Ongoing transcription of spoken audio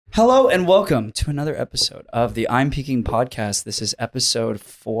Hello and welcome to another episode of the I'm Peaking podcast. This is episode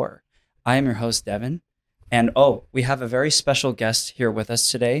 4. I am your host, Devin. And we have a very special guest here with us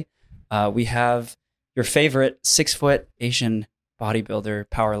today. We have your favorite 6-foot Asian bodybuilder,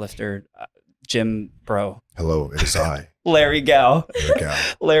 powerlifter, gym bro. Hello, it is I. Larry Gao.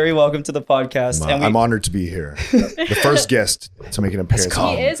 Larry, welcome to the podcast. I'm honored to be here. The first guest to make an appearance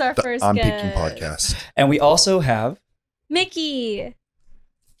on He is our first I'm guest. Peaking podcast. And we also have Mickey.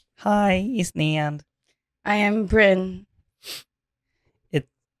 Hi, it's Nan. I am Bryn.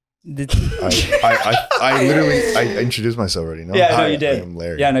 I literally introduced myself already. No? Yeah, Hi, no, you did. I am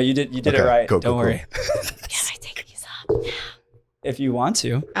Larry. Yeah, no, you did it right. Don't worry. Can I take these off? If you want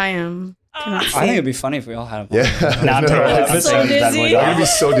to. I am. I think it'd be funny if we all had them. Yeah. Not so dizzy. I'm gonna be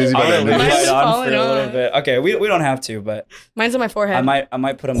so dizzy by the I'm end of gonna this. leave it on for falling a little off. bit. Okay, we don't have to, but Mine's on my forehead. I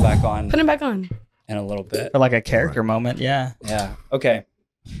might put them back on Put him back on. in a little bit. For like a character moment, yeah. Yeah. Okay.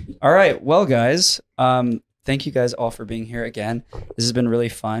 All right. Well, guys, thank you guys all for being here again. This has been really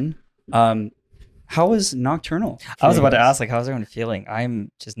fun. How was Nocturnal? I was about to ask, like, how's everyone feeling?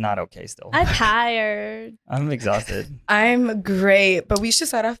 I'm just not okay still. I'm tired. I'm exhausted. I'm great, but we should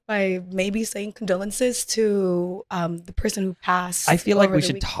start off by maybe saying condolences to the person who passed. I feel like over we the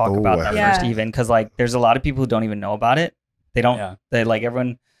should week. talk about that Yeah. first, even because like there's a lot of people who don't even know about it. They don't. Yeah. They like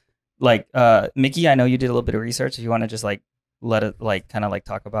everyone. Like Mickey, I know you did a little bit of research. If you want to just like let it like kind of like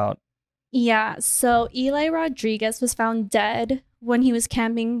talk about. Yeah, so Eli Rodriguez was found dead when he was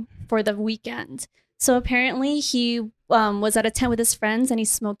camping for the weekend. So apparently he was at a tent with his friends and he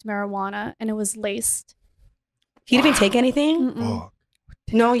smoked marijuana and it was laced. He didn't even take anything. Mm-mm. Oh,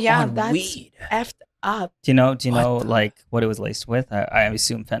 No, yeah, On that's weed. effed up. Do you know What the- like what it was laced with? I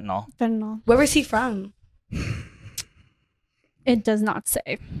assume fentanyl. Fentanyl. Where was he from? It does not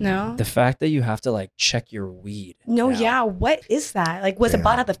say. No. The fact that you have to like check your weed. No, now. yeah. What is that? Like, was it Damn.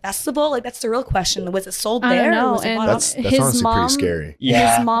 bought at the festival? Like, that's the real question. Was it sold I there? don't know. Or was it And bought that's his honestly mom, pretty scary.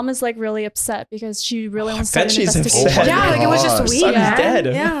 Yeah. His mom is like really upset because she really wants to bet do an she's investigation. upset. yeah, like it was just God. weed. Son's man. dead.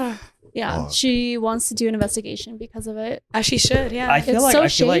 Yeah, Yeah, Fuck. she wants to do an investigation because of it. as she should. Yeah. I feel It's like so I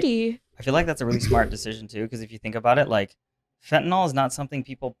feel like shady. I feel like that's a really smart decision too, because if you think about it, like fentanyl is not something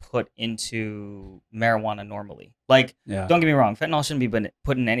people put into marijuana normally. Like, Yeah. don't get me wrong, fentanyl shouldn't be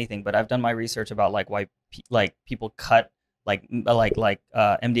put in anything. But I've done my research about like why people cut like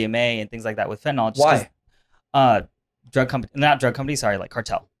MDMA and things like that with fentanyl. Just 'cause, Why? not drug companies. Sorry, like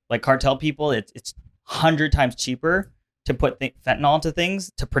cartel. Like cartel people, it's 100 times cheaper to put fentanyl into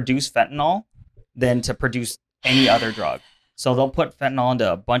things to produce fentanyl than to produce any other drug. So they'll put fentanyl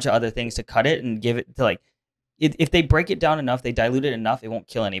into a bunch of other things to cut it and give it to like, if they break it down enough, they dilute it enough, it won't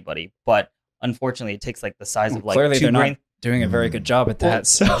kill anybody. But unfortunately, it takes like the size of like Clearly, 2 they're grain. not doing a very good job at that.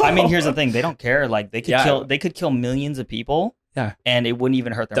 So I mean, here's the thing: they don't care. Like they could Yeah. kill millions of people. Yeah. And it wouldn't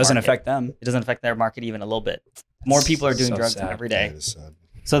even hurt their doesn't market. affect them. It doesn't affect their market even a little bit. More people are doing so drugs sad. every That day. is sad.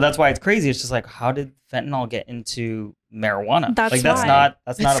 So that's why it's crazy. It's just like, how did fentanyl get into marijuana? That's like that's why. not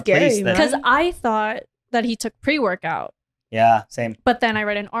That's a scary, place that. man. Because I thought that he took pre-workout, Yeah, same. but then I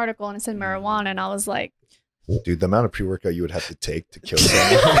read an article and it said marijuana, and I was like, Dude, the amount of pre-workout you would have to take to kill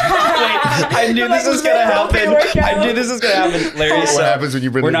someone. I knew this was gonna happen. I knew this was gonna happen, Larry. What So happens when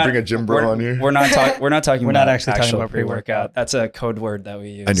you bring we're not- a gym bro on here? We're not talking. We're not talking. We're about not actually talking actual about pre-workout. That's a code word that we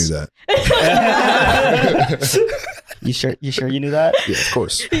use. I knew that. You sure you knew that? Yeah, of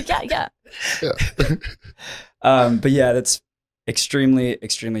course. yeah. Yeah. But yeah, that's extremely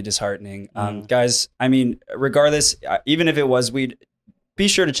disheartening. Guys, I mean, regardless, even if it was weed, be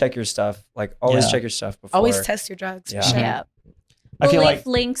sure to check your stuff. Like, always Yeah. check your stuff before. Always test your drugs. Yeah. For sure. Yeah. I We'll feel leave like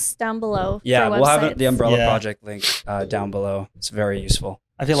links down below. Yeah, for we'll have websites. the Umbrella Yeah. Project link down below. It's very useful.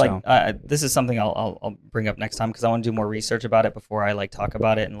 I feel So- like this is something I'll bring up next time because I want to do more research about it before I like talk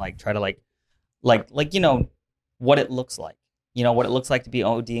about it and like try to like you know what it looks like. You know what it looks like to be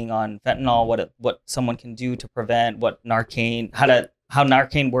ODing on fentanyl. What someone can do to prevent. What Narcan. How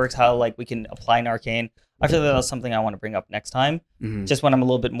Narcan works. How like we can apply Narcan. I feel like that's something I want to bring up next time. Mhm. Just when I'm a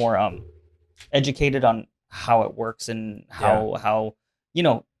little bit more educated on how it works and how you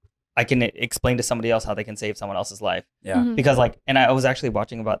know I can explain to somebody else how they can save someone else's life. Yeah. Mhm. Because like, and I was actually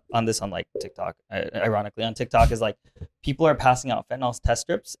watching about on this on like TikTok, ironically on TikTok, is like people are passing out fentanyl test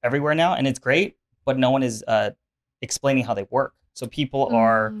strips everywhere now, and it's great, but no one is explaining how they work. So people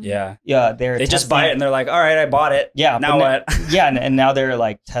are Yeah. they Just buy it and they're like, all right, I bought it. yeah Now but what? yeah, and now they're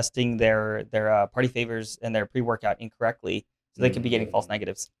like testing their party favors and their pre-workout incorrectly, so they could be getting false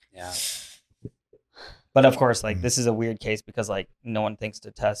negatives. Yeah. But of course, like this is a weird case because like no one thinks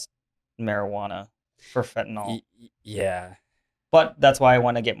to test marijuana for fentanyl. Yeah. But that's why I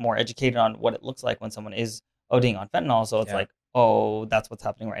want to get more educated on what it looks like when someone is ODing on fentanyl. So it's Yeah. like, oh, that's what's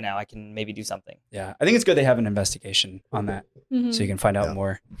happening right now. I can maybe do something. Yeah, I think it's good they have an investigation on that, Mhm. so you can find out Yeah.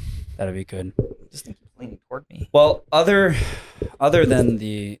 more. That'd be good. Just think it's leaning toward me. Well, other than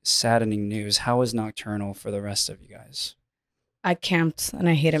the saddening news, how was Nocturnal for the rest of you guys? I camped and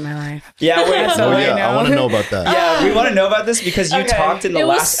I hated my life. Yeah, That's all Oh I yeah, I know. want to know about that. Yeah, we want to know about this because you Okay. talked in the It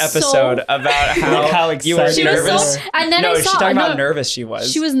was last so episode about Look how how you were excited She was nervous. so, and then no, I she's saw talking about no, how nervous she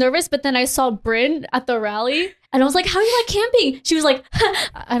was. She was nervous, but then I saw Bryn at the rally, and I was like, "How do you like camping?" She was like,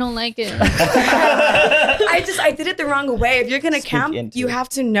 "I don't like it." I did it the wrong way. If you're gonna Speak camp, into you it. have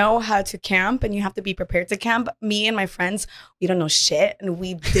to know how to camp and you have to be prepared to camp. Me and my friends, we don't know shit, and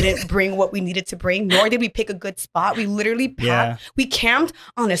we didn't bring what we needed to bring, nor did we pick a good spot. We literally packed. We camped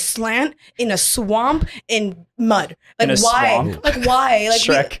on a slant in a swamp in mud. Like In a why? swamp? Like why? Like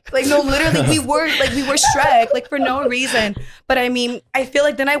Shrek. no, literally we were Shrek, like for no reason. But I mean, I feel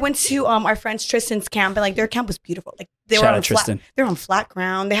like then I went to our friends Tristan's camp, and like their camp was beautiful. Like they Shout were out on Tristan. they're on flat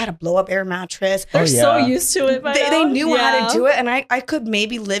ground. They had a blow up air mattress. They're Oh, so yeah. used to it. By They now. knew how Yeah. to do it, and I could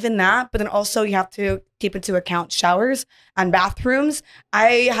maybe live in that, but then also you have to keep into account showers and bathrooms.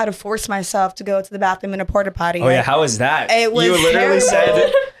 I had to force myself to go to the bathroom in a porta potty. Oh yeah, how was that? It was you literally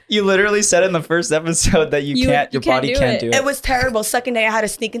terrible. said in the first episode that You your can't body do can't it. do it. It was terrible. Second day, I had to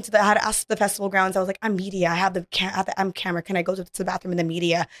sneak into I had to ask the festival grounds. I was like, I'm media. I have I'm camera. Can I go to the bathroom in the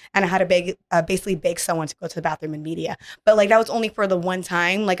media? And I had to basically beg someone to go to the bathroom in media. But like that was only for the one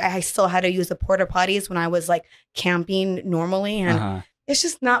time. Like I still had to use the porta potties when I was like camping normally, and Uh-huh. it's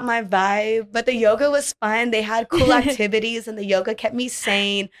just not my vibe. But the yoga was fun. They had cool activities, and the yoga kept me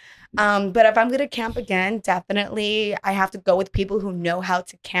sane. But if I'm gonna camp again, definitely I have to go with people who know how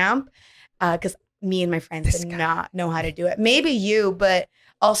to camp, because me and my friends did not know how to do it. Maybe you, but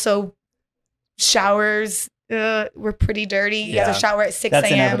also showers were pretty dirty. You have Yeah. to shower at 6 That's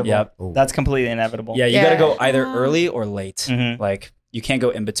a.m. inevitable. Yep. Oh. That's completely inevitable. Yeah, you Yeah. got to go either Yeah. early or late. Mhm. Like you can't go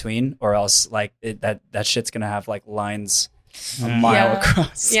in between, or else like that shit's gonna have like lines a Mhm. mile Yeah.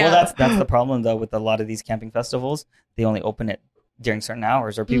 across. Yeah. Well, that's the problem though with a lot of these camping festivals. They only open it during certain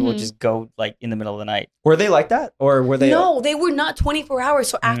hours, or people would Mhm. just go like in the middle of the night. Were they like that, or were they? No, they were not 24 hours.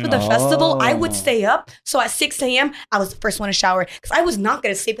 So after the festival, I would No. stay up. So at 6 a.m., I was the first one to shower because I was not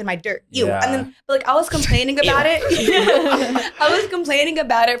going to sleep in my dirt. Ew. Yeah. And then, but, like, I was complaining about it. I was complaining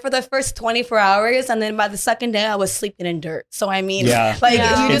about it for the first 24 hours. And then by the second day, I was sleeping in dirt. So, I mean, Yeah. like,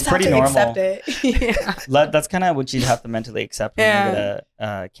 Yeah. you It's just have pretty to normal. accept it. Yeah. That's kind of what you'd have to mentally accept when Yeah. you go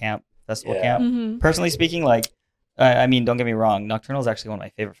to camp, festival Yeah. camp. Mhm. Personally speaking, like, I mean, don't get me wrong, Nocturnal is actually one of my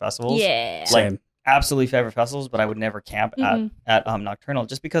favorite festivals. Yeah. Like, Same. absolutely favorite festivals, but I would never camp Mhm. at Nocturnal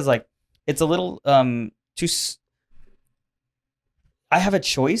just because like it's a little too. I have a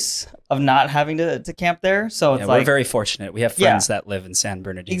choice of not having to camp there, so it's Yeah, like we're very fortunate. We have friends that live in San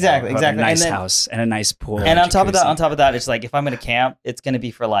Bernardino. Exactly, who have exactly. A nice And then- house and a nice pool. and on top jacuzzi. of that, it's like if I'm gonna camp, it's gonna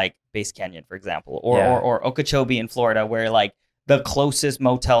be for like Base Canyon, for example, or Yeah. or Okeechobee in Florida, where like the closest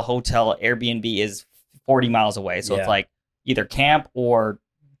motel, hotel, Airbnb is 40 miles away. So Yeah. it's like either camp or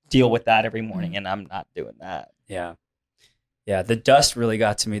deal with that every morning, and I'm not doing that. Yeah. Yeah, the dust really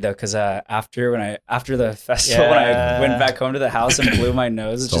got to me though, because after the festival, when I Yeah. went back home to the house and blew my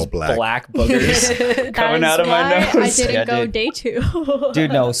nose, It's all just black. black boogers coming That out is of my why I nose. didn't Yeah, go dude. day 2.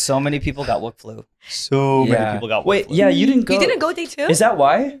 Dude, no, so many people got wook flu. So many people got wook Wait, flu. yeah, you didn't go. You didn't go day 2? Is that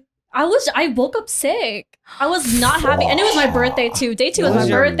why? I woke up sick. I was not happy. And it was my birthday too. Day 2 was It my was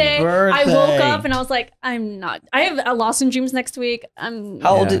your birthday. I woke birthday. up and I was like, I'm not. I have a Lost in Dreams next week. I'm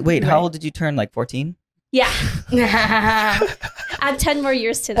How old? Yeah. How old did you turn? Like 14? yeah. Why Add 10 more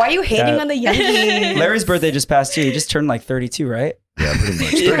years to that. are you hating Yeah. on the youngies? Larry's birthday just passed too. He just turned like 32, right? Yeah, pretty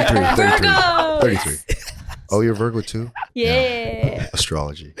much. 33. Virgos! 33. Oh, you're Virgo too? Yeah.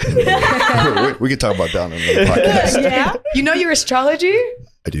 Astrology. we could talk about that on another podcast. Yeah. You know your astrology?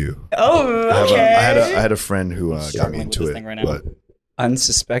 I do. Oh, I okay. had a friend who got Struggling me with into this it, thing right now. but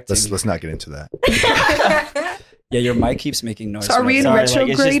Unsuspecting. let's not get into that. Yeah, your mic keeps making noise. So are we in whenever- Sorry,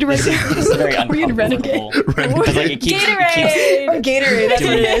 like, it's retrograde just- right now? It's very Are we in uncomfortable. Because, like, it keeps, Gatorade. Or Gatorade, that's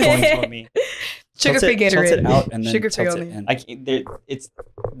what it pointing is. toward me. Sugar-free Tilt Gatorade. it out and then Sugar-free tilt it only. in. I can't,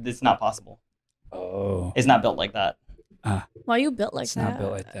 it's not possible. Oh, It's not built like that. Why are you built like it's that? not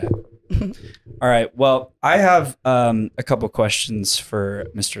built like that. All right. Well, I have a couple questions for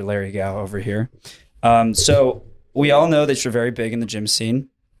Mr. Larry Gao over here. So we all know that you're very big in the gym scene.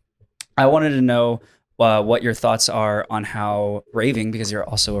 I wanted to know what your thoughts are on how raving, because you're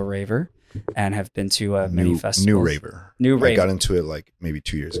also a raver and have been to many festivals. New raver. New I raver. got into it like maybe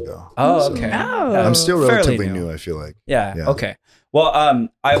 2 years ago. Oh, okay. Oh. I'm still Fairly relatively new. new. I feel like. Yeah. Yeah. Okay. Well,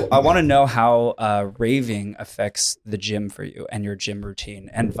 I want to know how raving affects the gym for you and your gym routine,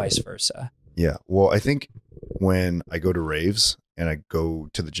 and vice versa. Yeah. Well, I think when I go to raves and I go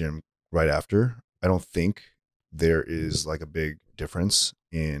to the gym right after, I don't think there is like a big difference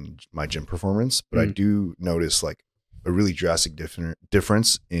in my gym performance, but I do notice like a really drastic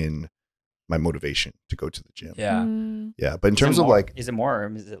difference in my motivation to go to the gym. Yeah. Yeah. But in terms of like, is it more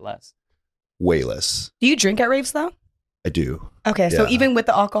or is it less? way less. Do you drink at raves though? I do. Okay, so Yeah. even with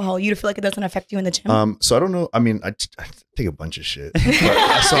the alcohol, you feel like it doesn't affect you in the gym? So I don't know. I mean, I take a bunch of shit. But,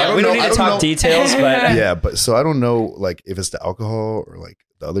 so I don't We don't know- need I to talk know- details, but Yeah, but so I don't know like if it's the alcohol or like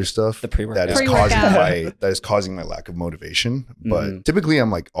the other stuff The pre-workout. that is Pre-workout. causing my lack of motivation. But Mhm. typically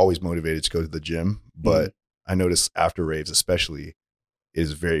I'm like always motivated to go to the gym. But I notice after raves especially it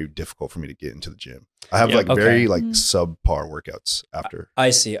is very difficult for me to get into the gym. I have Yeah, like okay. very like subpar workouts after. I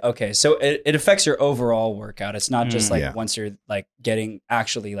see. Okay. So it affects your overall workout. It's not just like Yeah. once you're like getting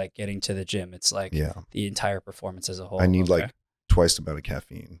to the gym. It's like Yeah. the entire performance as a whole. I need Okay. like twice the amount of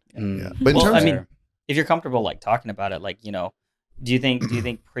caffeine. Mm. Yeah. But in Well, terms I of mean, if you're comfortable like talking about it, like, you know, do you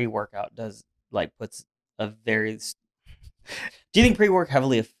think pre-workout does like puts a very do you think pre-work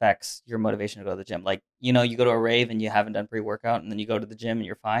heavily affects your motivation to go to the gym? Like, you know, you go to a rave and you haven't done pre-workout and then you go to the gym and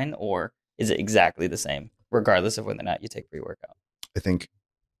you're fine, or is it exactly the same regardless of whether or not you take pre-workout? I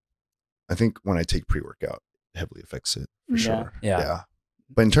think when I take pre-workout, it heavily affects it for Yeah. sure. Yeah.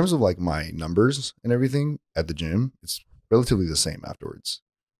 But in terms of like my numbers and everything at the gym, it's relatively the same afterwards.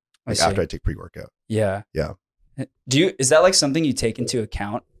 I Like see. after I take pre-workout. Yeah. Yeah. Is that like something you take into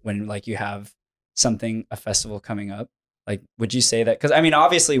account when like you have a festival coming up? Like, would you say that? Because I mean,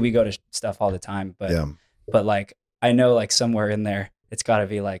 obviously we go to stuff all the time, Yeah. but like, I know like somewhere in there, it's gotta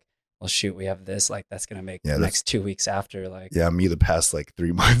be like, well, shoot, we have this, like that's going to make Yeah, the that's- next 2 weeks after. Like, Yeah. Me the past like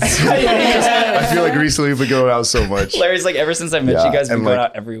 3 months. Yeah. I feel like recently we've been going out so much. Larry's like, ever since I met Yeah, you guys, we've and, been going like-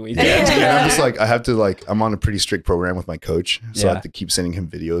 out every week. Yeah. And I'm just like, I have to like, I'm on a pretty strict program with my coach. So I Yeah. have to keep sending him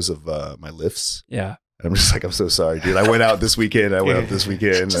videos of my lifts. Yeah. And I'm just like, I'm so sorry, dude. I went out this weekend. I went out this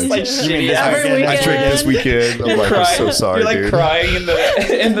weekend. Just I- like You mean shitty this ass- Every I drank this weekend. I'm like, I'm so sorry, You're like dude. crying in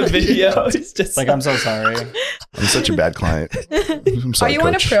the video. It's just Like, I'm so sorry. I'm such a bad client. I'm Are sorry, you on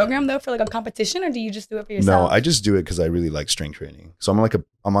a coach. program though for like a competition, or do you just do it for No, yourself? I just do it because I really like strength training. So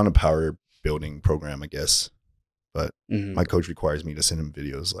I'm on a power building program, I guess. Mhm. My coach requires me to send him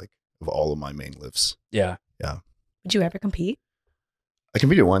videos like of all of my main lifts. Yeah. Would you ever compete? I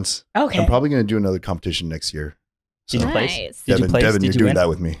competed once. Okay. I'm probably going to do another competition next year. Did you So, place? Nice. Did you place? Devin, Did you're you doing win? that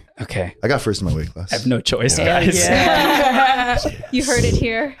with me. Okay. I got first in my weight class. I have no choice, Yeah. guys. You heard it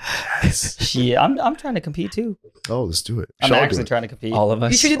here. Shit, I'm trying to compete too. Oh, let's do it. I'm Shall I do actually it? trying to compete. All of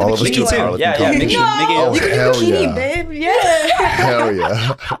us. You should do the All of us bikini do one. powerlifting Yeah, yeah, competition. make it- Oh, you can do hell bikini, yeah. babe. Yeah. Hell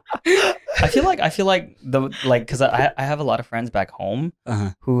yeah. I feel like because I have a lot of friends back home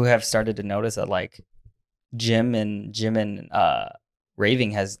Uh-huh. who have started to notice that like gym and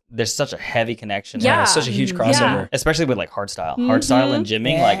raving there's such a heavy connection. Yeah. It's such a huge Yeah. crossover. Especially with like hardstyle. Mhm. Hardstyle and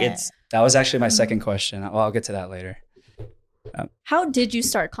gymming, like Yeah. it's That was actually my second question. Well, I'll get to that later. How did you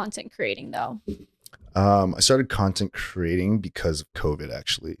start content creating though? I started content creating because of COVID,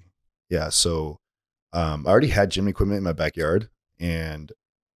 actually. Yeah. So I already had gym equipment in my backyard, and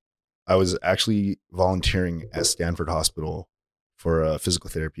I was actually volunteering at Stanford Hospital for a physical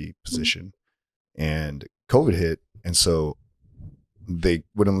therapy position. And COVID hit, and so they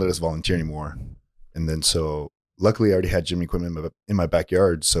wouldn't let us volunteer anymore. And then so luckily I already had gym equipment in my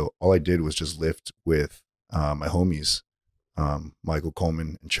backyard. So all I did was just lift with my homies, Michael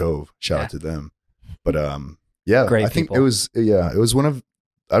Coleman and Chove. Shout Yeah. out to them. But yeah, Great I think people. it was one of,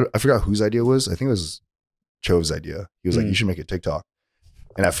 I forgot whose idea it was. I think it was Chove's idea. He was like, Mm. you should make a TikTok.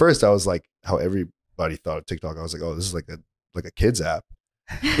 And at first I was like, how everybody thought of TikTok. I was like, oh, this is like a kid's app.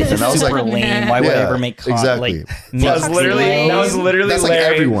 And I was super like, lame. Why would I Yeah, ever make exactly. like That was literally That's like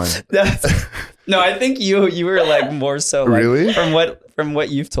Larry. everyone. No, I think you were like more so like, Really? from what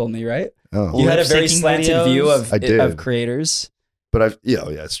you've told me, right? Oh. You had a Lip very syncing slanted view videos? I did. of creators. But yeah,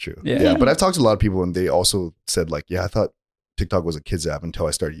 it's true. Yeah. Yeah. But I've talked to a lot of people, and they also said like, yeah, I thought TikTok was a kid's app until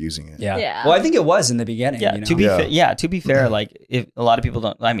I started using it. Yeah. Yeah. Well, I think it was in the beginning. Yeah, you know? to be Yeah. to be fair, like if a lot of people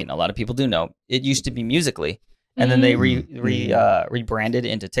don't, I mean, a lot of people do know it used to be Musically, and then they rebranded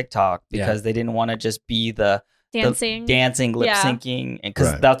into TikTok because they didn't want to just be the Dancing. dancing, lip Yeah. syncing, and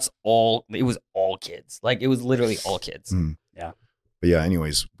because Right. that's all it was, all kids. Like it was literally all kids. Mm. Yeah. But yeah,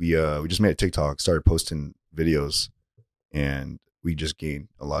 anyways, we just made a TikTok, started posting videos, and we just gained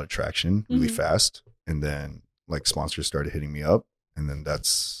a lot of traction really Mhm. fast. And then like sponsors started hitting me up, and then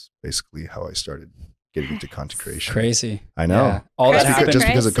that's basically how I started getting into content creation. Crazy. I know. Yeah. All that Crazy. happened. Just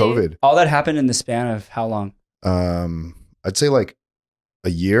because of Crazy. COVID. All that happened in the span of how long? I'd say like a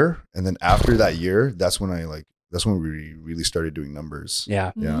year, and then after that year, that's when we really started doing numbers.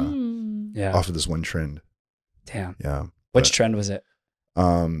 Yeah. Yeah. Mm. Yeah. Off of this one trend. Damn. Yeah. Which trend was it?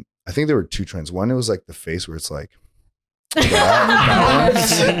 I think there were 2 trends. One, it was like the face where it's like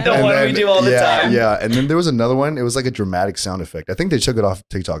The one we do all the time. Yeah, and then there was another one. It was like a dramatic sound effect. I think they took it off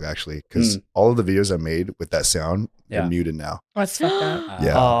TikTok actually because all of the videos I made with that sound are muted now. Let's fuck that.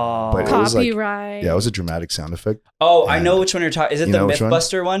 Yeah, Oh. but it was like, Copyright. yeah, it was a dramatic sound effect. Oh, I And- know which one you're talking. Is it You the know which one?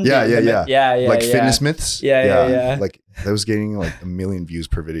 Mythbuster one? Yeah, The yeah. yeah. Like fitness myths. Yeah. Like that was getting like 1 million views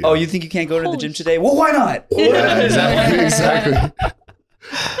per video. Oh, you think you can't go to the Holy gym today? Well, why not? Yeah, exactly.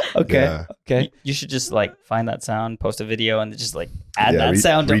 Okay. Yeah. Okay. You should just like find that sound, post a video, and just like add Yeah, that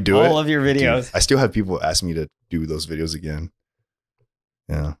sound to redo all it. of your videos. Dude, I still have people ask me to do those videos again.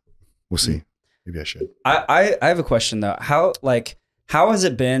 Yeah, we'll see. Maybe I should. I have a question though. How has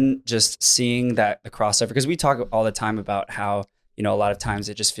it been just seeing that the crossover? Because we talk all the time about how, you know, a lot of times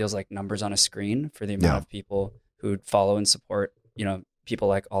it just feels like numbers on a screen for the amount of people who follow and support, you know, people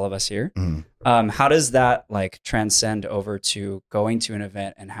like all of us here. Mhm. How does that like transcend over to going to an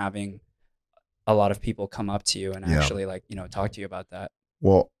event and having a lot of people come up to you and actually like, you know, talk to you about that?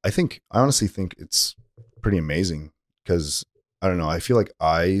 Well, I honestly think it's pretty amazing because I don't know. I feel like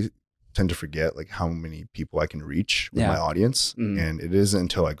I tend to forget like how many people I can reach with my audience. Mhm. And it isn't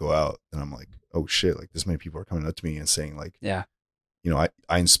until I go out and I'm like, oh shit, like this many people are coming up to me and saying like, Yeah. you know,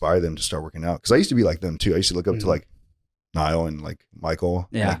 I inspire them to start working out. Cause I used to be like them too. I used to look up to like Niall and like Michael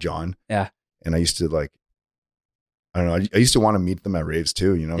and like John. Yeah. And I used to like, I don't know. I used to want to meet them at raves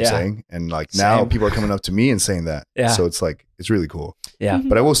too. You know what I'm saying? And like now Same. people are coming up to me and saying that. Yeah. So it's like, it's really cool. Yeah.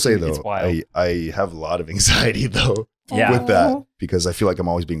 But I will say It's though, wild. I have a lot of anxiety though Yeah. with that because I feel like I'm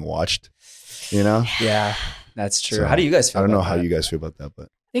always being watched, you know? Yeah. That's true. So, How do you guys feel? I don't know about how that? you guys feel about that, but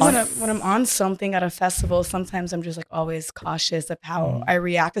I think when I'm on something at a festival, sometimes I'm just like always cautious of how I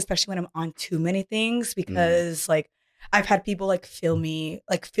react, especially when I'm on too many things because like I've had people like film me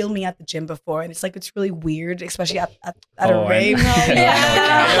at the gym before, and it's like it's really weird, especially at a rave.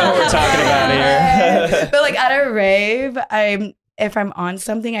 I know what we're talking about here. But like at a rave, if I'm on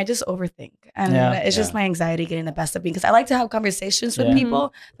something, I just overthink, and it's just my anxiety getting the best of me because I like to have conversations with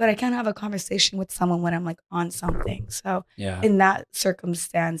people, but I can't have a conversation with someone when I'm like on something. So in that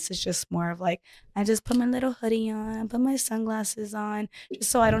circumstance, it's just more of like I just put my little hoodie on, put my sunglasses on, just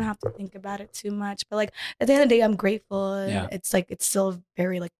so I don't have to think about it too much. But like at the end of the day, I'm grateful. Yeah. It's like it's still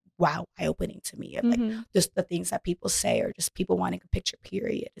very like wow, eye-opening to me of like just the things that people say or just people wanting a picture.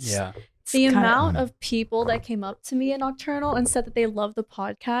 Period. It's The kinda- amount of people that came up to me in Nocturnal and said that they love the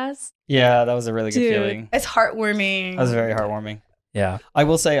podcast. Yeah, that was a really good Dude. feeling. It's heartwarming. That was very heartwarming. Yeah. I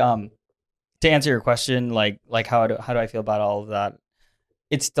will say, to answer your question, like how do I feel about all of that?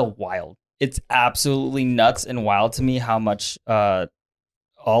 It's still wild. It's absolutely nuts and wild to me how much all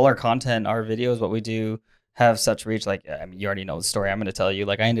our content, our videos, what we do have such reach. Like, I mean, you already know the story I'm going to tell you.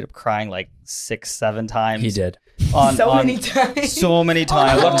 Like, I ended up crying like 6-7 times. He did. Many times. So many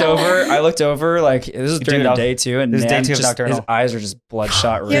times. I looked over like this was during Dude, the I was- day too, and this is day Nan 2 of just, Nocturnal. his eyes are just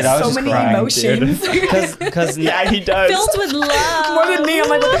bloodshot He red. has I was so just many crying, emotions. Because Yeah, he does. Filled with love. More than me. I'm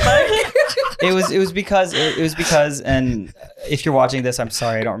like, what the fuck? it was because and if you're watching this, I'm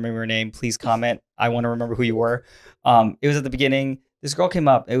sorry I don't remember your name. Please comment. I want to remember who you were. It was at the beginning. This girl came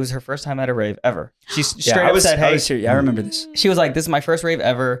up. It was her first time at a rave ever. She straight up said, I "Hey." was here. Yeah, I remember this. She was like, "This is my first rave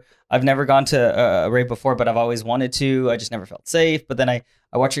ever. I've never gone to a rave before, but I've always wanted to. I just never felt safe. But then I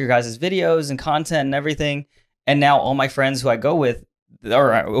watch your guys' videos and content and everything, and now all my friends who I go with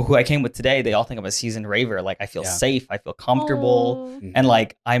or who I came with today, they all think I'm a seasoned raver. Like I feel safe, I feel comfortable, and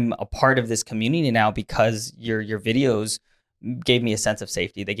like I'm a part of this community now because your videos gave me a sense of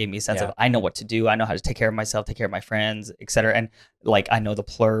safety. They gave me a sense of I know what to do. I know how to take care of myself, take care of my friends, etc. And like I know the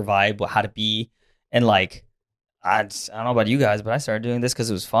plur vibe, how to be, and like I don't know about you guys, but I started doing this because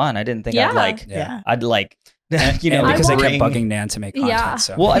it was fun. I didn't think I'd like you know, because I kept bring- bugging Nan to make content. Yeah.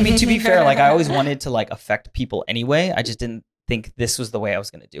 So. Well, I mean, to be fair, like I always wanted to like affect people anyway. I just didn't think this was the way I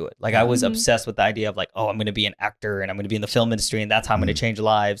was going to do it. Like I was obsessed with the idea of like, oh, I'm going to be an actor and I'm going to be in the film industry and that's how I'm going to change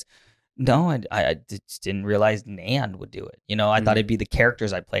lives. No, I just didn't realize Nan would do it. You know, I thought it'd be the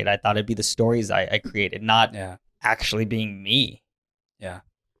characters I played. I thought it'd be the stories I created, not actually being me. Yeah.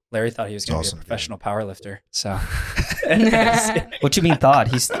 Larry thought he was going to Awesome, be a professional powerlifter. So, What you mean thought?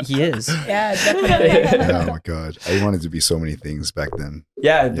 He is. Yeah, definitely. oh my god, I wanted to be so many things back then.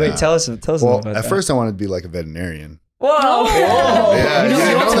 yeah. Wait, Yeah. tell us about Well, that. at first I wanted to be like a veterinarian. Whoa. Yeah, You know- you you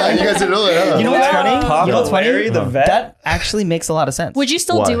didn't know know that. You guys didn't know that. Huh? You know what's funny? Papa You know what's funny? Larry, the vet. That actually makes a lot of sense. Would you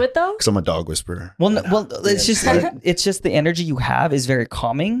still Why? do it though? Because I'm a dog whisperer. Well, it's just the energy you have is very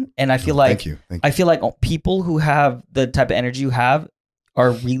calming, and I feel like Thank you. I feel like people who have the type of energy you have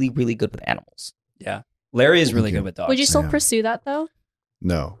are really, really good with animals. Yeah. Larry is really Thank you. good with dogs. Would you still Yeah. pursue that though?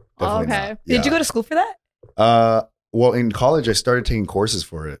 No, Oh, definitely okay. not. Did you go to school for that? Well, in college, I started taking courses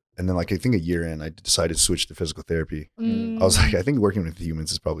for it. And then, like, I think a year in, I decided to switch to physical therapy. I was like, I think working with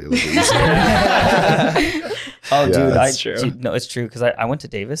humans is probably a little bit easier. Oh, Yeah, dude, that's true. No, it's true because I went to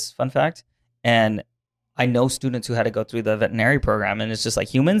Davis. Fun fact, and I know students who had to go through the veterinary program, and it's just like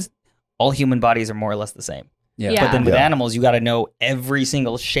humans. All human bodies are more or less the same. Yeah. Yeah. But then with Yeah. animals, you got to know every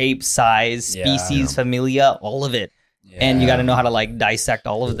single shape, size, Yeah. species, familia, all of it, and you got to know how to like dissect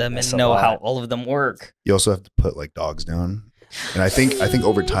all of them That's and a know lot. how all of them work. You also have to put like dogs down. And I think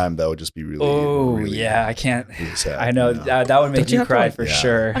over time that would just be really, Oh really, yeah, I can't. really sad. I know you know? that would make Don't you you have to, cry like- for Yeah.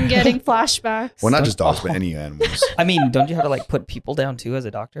 sure. I'm getting flashbacks. Well, not just dogs, but Oh. any animals. I mean, don't you have to like put people down too as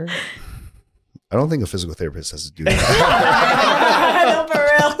a doctor? I don't think a physical therapist has to do that. No, for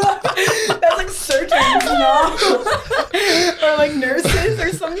real. That's like surgeons, no? Or like nurses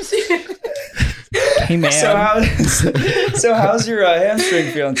or some shit. Hey man, So how's your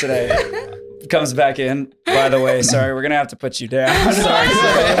hamstring feeling today? Comes back in. By the way, sorry, we're gonna have to put you down. I'm sorry,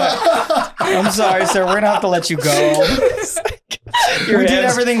 sir. I'm sorry, sir. We're gonna have to let you go. We did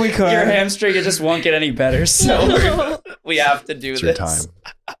everything we could. Your hamstring, it just won't get any better. So we have to do It's this. your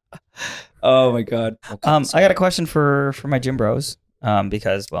time. Oh my god. I got a question for my gym bros.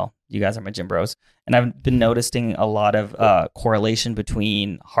 Because well, you guys are my gym bros, and I've been noticing a lot of correlation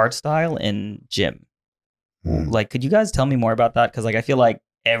between hardstyle and gym. Mm, Like, could you guys tell me more about that? Because like, I feel like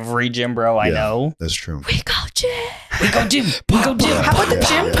every gym bro I Yeah. know, that's true. We go gym. we go gym, we go gym. How about the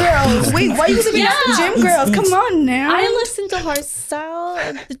gym girls? Wait, why you gonna be Yeah. gym girls? Come on now. I listen to hardstyle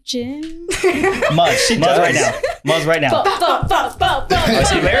at the gym. Muzz does. right now, Muzz right now. Oh,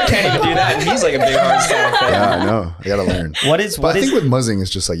 see, Larry can't even do that, and he's like a big hardstyle fan. Yeah, I know. I gotta learn. What is But what I is think with muzzing, it's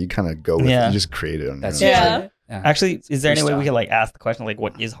just like you kind of go with Yeah. it. You just create it on That's your own. Yeah. usually- yeah. actually? Is there any way we Freestyle. could like ask the question like,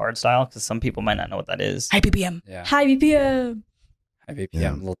 what is hardstyle? Because some people might not know what that is. High BPM. Yeah. High BPM. High BPM,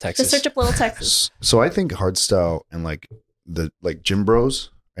 Yeah. Little Just Texas. search up Little Texas. So I think hardstyle and like the gym bros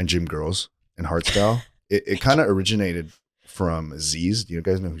and gym girls and hardstyle, it kind of originated from Zyzz. Do you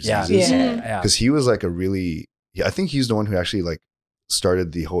guys know who Yeah. Zyzz is? Yeah. Yeah. Because he was like a really, I think he's the one who actually like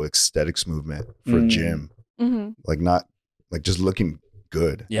started the whole aesthetics movement for Mm. gym. Mm-hmm. Like not like just looking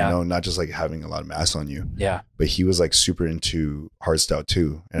good, Yeah. you know, not just like having a lot of mass on you. Yeah. But he was like super into hardstyle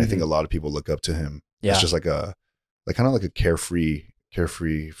too, and I think a lot of people look up to him. Mm-hmm. Yeah. It's just like kind of like a carefree,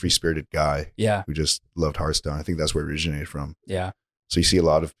 free spirited guy Yeah. who just loved hardstyle. I think that's where it originated from. Yeah. So you see a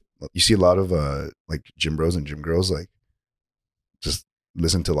lot of like gym bros and gym girls like just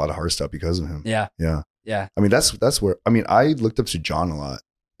listen to a lot of hardstyle because of him. Yeah. Yeah. Yeah. I mean that's where I looked up to John a lot,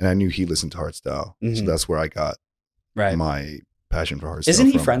 and I knew he listened to hardstyle, so Mhm. that's where I got Right. my passion for hardstyle. Isn't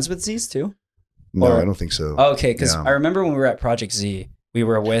he from. friends with Zyzz too? No, or- I don't think so. Oh, okay, because Yeah. I remember when we were at Project Z, we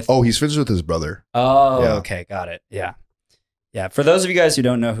were with. Oh, he's friends with his brother. Oh, Yeah. okay, got it. Yeah, yeah. For those of you guys who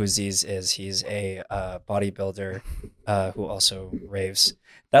don't know who Zyzz is, he's a bodybuilder who also raves.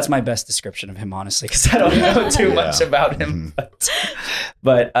 That's my best description of him, honestly, because I don't know too Yeah. much about him.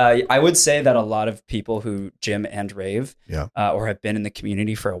 But I would say that a lot of people who gym and rave, Yeah. or have been in the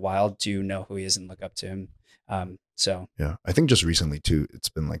community for a while, do know who he is and look up to him. So Yeah, I think just recently too, it's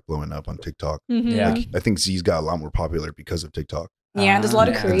been like blowing up on TikTok. Mm-hmm. Yeah. Like, I think Z's got a lot more popular because of TikTok. Yeah, and there's a lot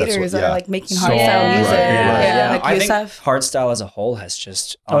of Yeah. creators That's what- that are yeah. like making So- hardstyle Right, music. right. Yeah, like I think Yusuf. hardstyle as a whole has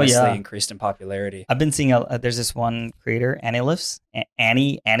just Oh, honestly yeah. increased in popularity. I've been seeing there's this one creator, Annie Lifts.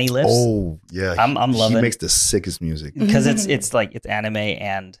 Annie Lifts. Oh yeah, I'm He loving- makes the sickest music. Because it's like it's anime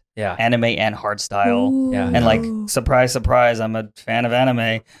and Yeah. hardstyle. Yeah. And like surprise, I'm a fan of anime.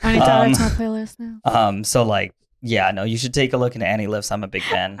 I need to add Um, it to my playlist now. So like yeah, no, you should take a look into Annie Lifts. I'm a big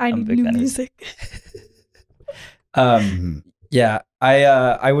fan. I I'm a need big new fan. music. Mhm. Yeah,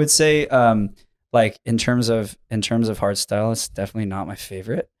 I would say like in terms of hardstyle, it's definitely not my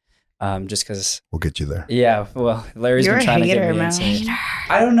favorite. Just because We'll get you there. yeah, well, Larry's You're been a trying to hater, get me man. into.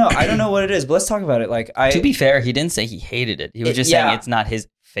 I don't know what it is, but let's talk about it. Like To be fair, he didn't say he hated it. He was just Yeah. saying it's not his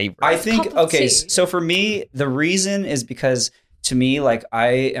favorite. I think Cup of okay, tea. so for me, the reason is because to me, like I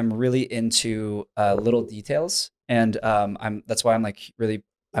am really into little details, and that's why I'm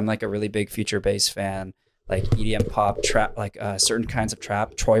like a really big future bass fan, like EDM pop, trap, like certain kinds of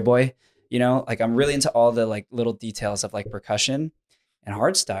trap, Troy Boy, you know, like I'm really into all the like little details of like percussion, and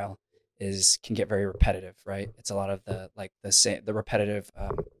hardstyle can get very repetitive, right? It's a lot of the like the repetitive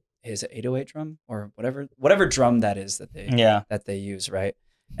is it 808 drum or whatever drum that is that they use, right?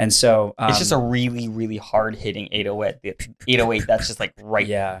 And so it's just a really, really hard hitting 808. The 808 that's just like right.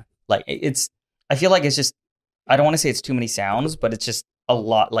 yeah. Like I feel like it's just, I don't want to say it's too many sounds, but it's just a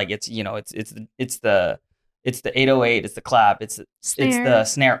lot. Like it's, you know, it's the it's the 808, it's the clap, it's the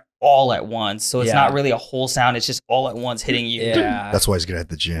snare all at once. So it's not really a whole sound. It's just all at once hitting you. Yeah. That's why he's good at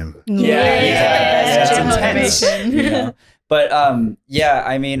the gym. It's Gym intense. motivation. You know? But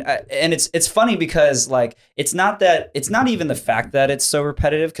I mean, and it's funny because like it's not even the fact that it's so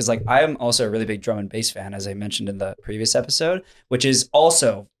repetitive, because like I am also a really big drum and bass fan, as I mentioned in the previous episode, which is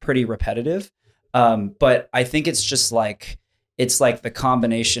also pretty repetitive. But I think it's just like it's like the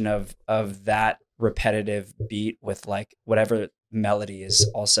combination of that repetitive beat with like whatever melody is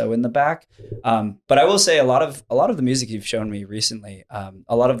also in the back. But I will say a lot of the music you've shown me recently,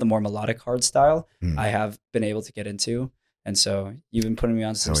 a lot of the more melodic hardstyle I have been able to get into. And so you've been putting me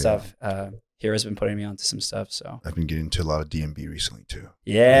on some stuff. Hira's been putting me onto some stuff. So I've been getting into a lot of D&B recently too.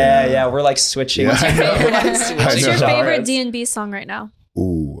 Yeah. We're like switching. Yeah. What's your know. favorite D&B song right now?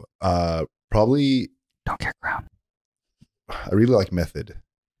 Ooh, probably Don't Care Crown. I really like Method.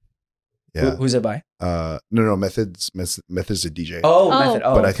 Yeah. Who's it by? No, Method's a DJ. Oh, Method.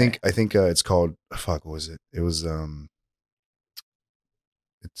 Oh, but okay. I think it's called what was it? It was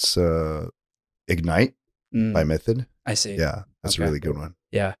it's Ignite by Method. I see. Yeah, that's a really good one.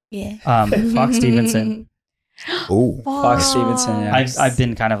 Yeah. Fox Stevenson. Oh, Fox Stevenson. Yeah. I've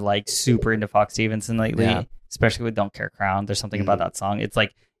been kind of like super into Fox Stevenson lately, especially with Don't Care Crown. There's something about that song. It's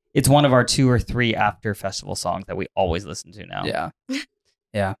like it's one of our 2 or 3 after festival songs that we always listen to now.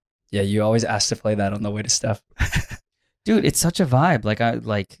 Yeah. You always ask to play that on the way to stuff. Dude, it's such a vibe.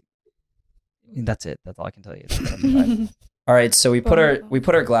 That's it. That's all I can tell you. All right, so we put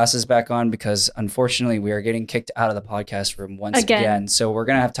our glasses back on because unfortunately we are getting kicked out of the podcast room once again. So we're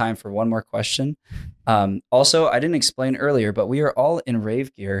gonna have time for one more question. Also, I didn't explain earlier, but we are all in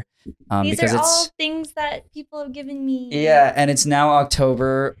rave gear. These because are it's all things that people have given me. Yeah, and it's now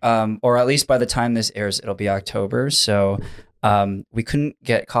October, or at least by the time this airs, it'll be October. So we couldn't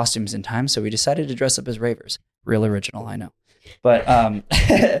get costumes in time, so we decided to dress up as ravers. Real original, I know.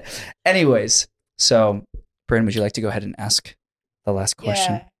 But anyways, so Bryn, would you like to go ahead and ask the last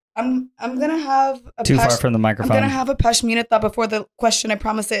question? Yeah. I'm gonna have a Too far from the microphone. I'm gonna have a Pashmina thought before the question. I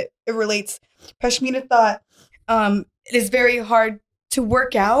promise it relates. Pashmina thought it is very hard to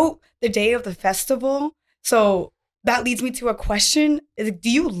work out the day of the festival. So that leads me to a question. Do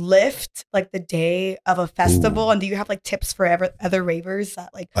you lift like the day of a festival? Ooh. And do you have like tips for other ravers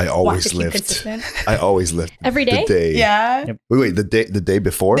that like I want always to keep lift. consistent? I always lift Every day? The day. Yeah. Yep. Wait, the day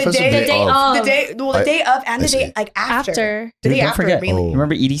before The festival? day of. The day of and the day like after. After. The Dude, day don't after, forget. really. Oh.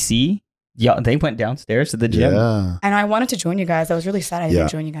 Remember EDC? Yeah, they went downstairs to the gym. Yeah. And I wanted to join you guys. I was really sad I didn't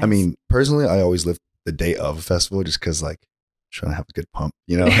join you guys. I mean, personally, I always lift the day of a festival just because, like, trying to have a good pump,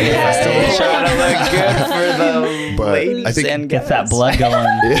 you know? Yeah. Trying to look good for the But ladies I think- and Gets that guys. blood going.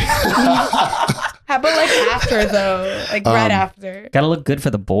 How about like after though? Like right after. Gotta look good for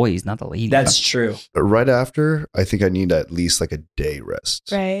the boys, not the ladies. That's true. But right after, I think I need at least like a day rest.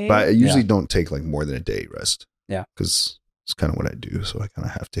 Right. But I usually don't take like more than a day rest. Yeah. Because it's kind of what I do. So I kind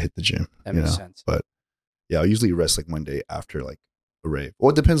of have to hit the gym. That you makes know? sense. But yeah, I'll usually rest like one day after like a rave. Well,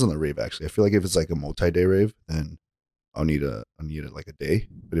 it depends on the rave actually. I feel like if it's like a multi-day rave, then I'll need like a day.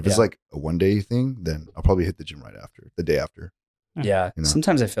 But if it's like a 1 day thing, then I'll probably hit the gym right after, the day after. Yeah. You know?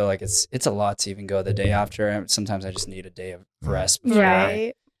 Sometimes I feel like it's a lot to even go the day after. Sometimes I just need a day of rest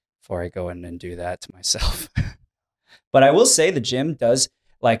Right. before I go in and do that to myself. But I will say the gym does,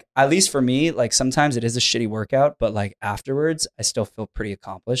 like, at least for me, like sometimes it is a shitty workout, but like afterwards I still feel pretty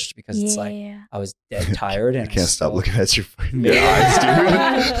accomplished because it's like I was dead tired and I can't stop still- looking at your Yeah.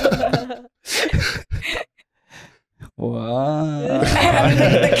 eyes, dude. Wow.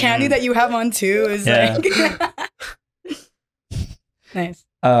 The candy that you have on too is like nice.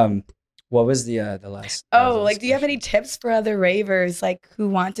 What was the last? Oh, like do you have any tips for other ravers like who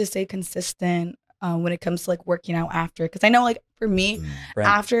want to stay consistent when it comes to like working out after? Because I know like for me,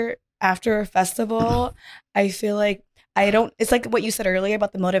 after a festival, I feel like it's like what you said earlier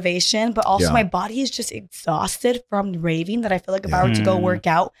about the motivation, but also my body is just exhausted from raving that I feel like if I were to go work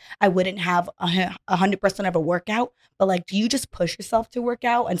out, I wouldn't have 100% of a workout. But like, do you just push yourself to work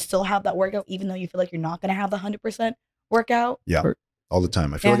out and still have that workout, even though you feel like you're not going to have the 100% workout? Yeah, all the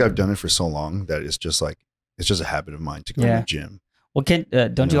time. I feel like I've done it for so long that it's just like, it's just a habit of mine to go to the gym. Well,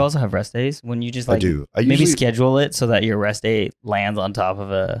 don't you also have rest days when you just like I do. I maybe usually schedule it so that your rest day lands on top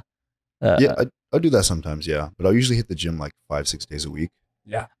of a I'll do that sometimes, but I'll usually hit the gym like 5-6 days a week.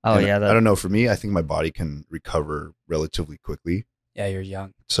 Yeah. Oh And yeah. I don't know. For me, I think my body can recover relatively quickly. Yeah, you're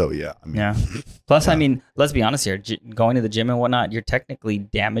young. So yeah, I mean, Yeah. Plus, I mean, let's be honest here. Going to the gym and whatnot, you're technically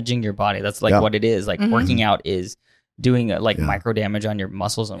damaging your body. That's like what it is. Like working out is doing micro damage on your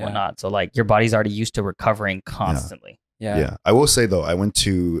muscles and whatnot. So like your body's already used to recovering constantly. Yeah. I will say though, I went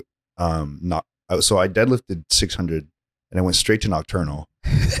to I So I deadlifted 600 and I went straight to nocturnal.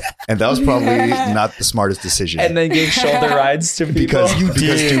 And that was probably not the smartest decision. And then gave shoulder rides to people. because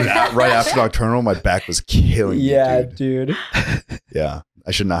dude, right after nocturnal, my back was killing me. Yeah, Dude. dude. Yeah.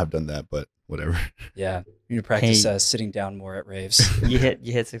 I should not have done that, but whatever. Yeah. You need to practice Hey. Sitting down more at raves. You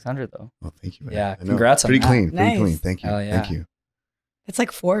hit 600 though. Oh, thank you, man. Yeah, I know. congrats on Pretty that. clean. Pretty Nice. clean. Thank you. Hell yeah. Thank you. It's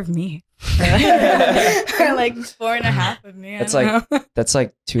like 4 of me. Or like 4.5 of me. That's I don't That's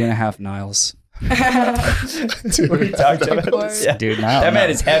like 2.5 Niles. know. What are you talking about? course. Yeah. Dude, no. That man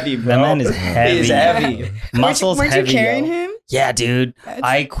no. is heavy, bro. That man is heavy. He is heavy. Muscles Weren't heavy. you carrying yo. him? Yeah, dude. That's-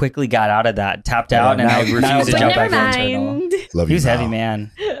 I quickly got out of that, tapped Yeah, out, and now- I now refused it's to like, jump never back in. mind. Love He you. was heavy, now.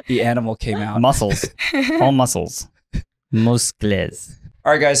 man. The animal came out. Muscles. All muscles. Muscles.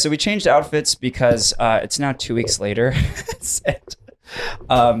 All right, guys. So we changed outfits because it's now 2 weeks later.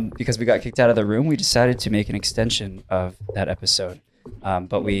 Because we got kicked out of the room, we decided to make an extension of that episode.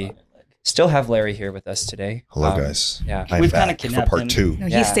 But we still have Larry here with us today. Hello, guys. Yeah. I'm We've kinda back for kidnapped part him. 2. No,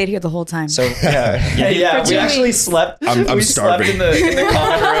 Yeah. he stayed here the whole time. So yeah, For we 2 actually weeks. slept. I'm we slept starving. in the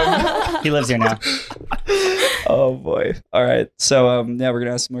common room. He lives here now. Oh boy! All right, so yeah, we're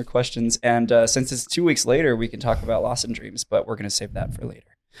gonna ask some more questions, and since it's 2 weeks later, we can talk about Lost in Dreams, but we're gonna save that for later.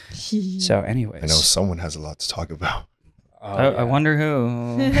 So, anyways, I know someone has a lot to talk about. Oh, I wonder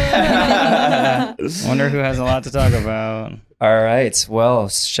who. Wonder who has a lot to talk about. All right, well,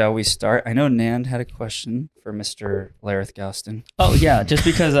 shall we start? I know Nand had a question for Mr. Lareth Galston. Oh yeah, just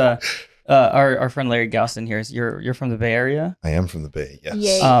because our friend Larry Galston here is you're from the Bay Area. I am from the Bay. Yes.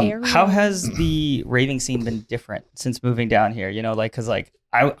 Yay. Area. How has the raving scene been different since moving down here? You know, like because like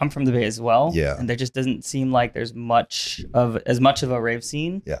I'm from the Bay as well. Yeah. And there just doesn't seem like there's as much of a rave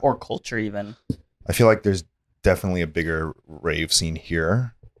scene Yeah. or culture even. I feel like there's definitely a bigger rave scene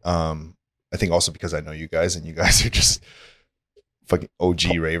here. I think also because I know you guys, and you guys are just fucking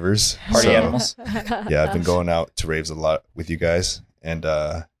OG ravers. Party So, animals. Yeah, I've been going out to raves a lot with you guys, and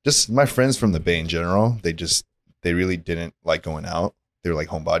just my friends from the Bay in general. They really didn't like going out. They were like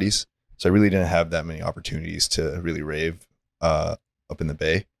homebodies, so I really didn't have that many opportunities to really rave up in the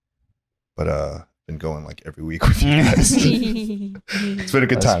Bay. But been going like every week with you guys. It's been a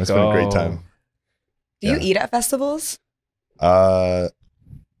good Let's time. It's been a great go. time. Do you Yeah. eat at festivals?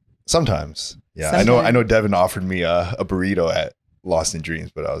 Sometimes. Yeah. I Sometimes. know Devin offered me a burrito at Lost in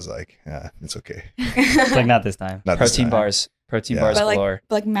Dreams, but I was like, yeah, it's okay. It's like not this time. Not this Protein time. bars. Protein Yeah. bars But galore.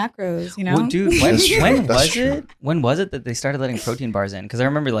 like macros, you know? Well, dude, when, That's true. when That's was true. it? When was it that they started letting protein bars in? Because I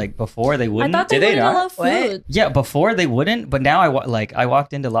remember like before they I wouldn't. thought they Did they wouldn't not? allow What? food. Yeah, before they wouldn't, but now I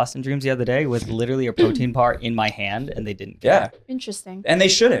walked into Lost in Dreams the other day with literally a protein bar in my hand, and they didn't. Yeah, Interesting. and they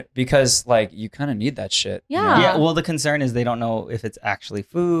shouldn't, because like you kind of need that shit. you know? Yeah. Yeah. Well, the concern is they don't know if it's actually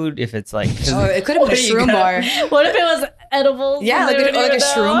food, if it's like. 'cause- Oh, it could have been a What are you shroom gonna- bar. What if it was edible? Yeah, like a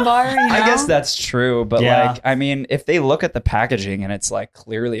shroom bar. You know? I guess that's true, but Yeah. like, I mean, if they look at the packaging and it's like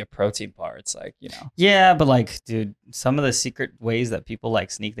clearly a protein bar, it's like, you know, yeah, but like, dude, some of the secret ways that people like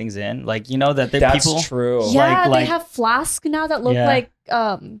sneak things in, like you know that that's people. true. Yeah, like- they have flasks now that look Yeah. like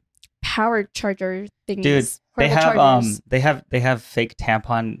power charger thingies. Dude, they portable have chargers. they have fake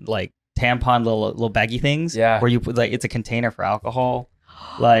tampon little baggy things. Yeah. Where you put like it's a container for alcohol.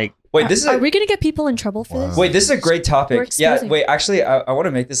 Like Wait, this is Are we gonna get people in trouble for Wow. this? wait, this is a great We're topic. Yeah, exposing- wait, actually, I want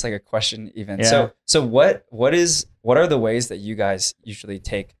to make this like a question even. Yeah. So what are the ways that you guys usually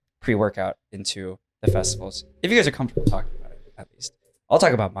take pre-workout into the festivals? If you guys are comfortable talking about it, at least. I'll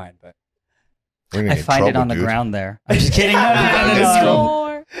talk about mine, but We're gonna I get in find it trouble, on the dude. ground there. I'm just kidding. No, Let's go.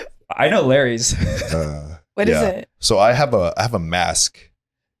 Or- I know Larry's. What is Yeah. it? So I have a mask,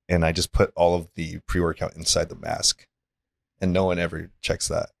 and I just put all of the pre-workout inside the mask, and no one ever checks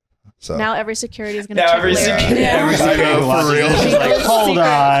that. So Now every security is gonna Now check every Larry. security- Yeah. Every I single know, who for watches real. it is like, Secret. hold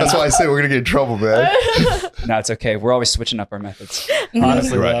on. that's why I say we're gonna get in trouble, man. No, it's okay. We're always switching up our methods.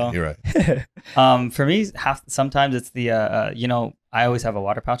 Honestly, You're though. right. You're right. For me, sometimes it's the I always have a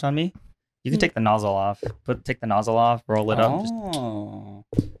water pouch on me. You can take the nozzle off. Take the nozzle off, roll it up. Just, Oh,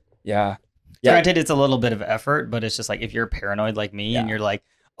 yeah. Yeah. Granted, it's a little bit of effort, but it's just like if you're paranoid like me and Yeah. you're like,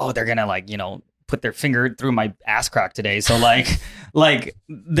 oh, they're gonna like put their finger through my ass crack today, so like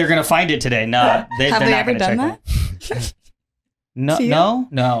they're gonna find it today. No, Have they're they not ever gonna done check No, To you?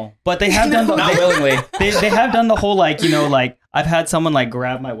 no. But they have done Not willingly. they have done the whole like I've had someone like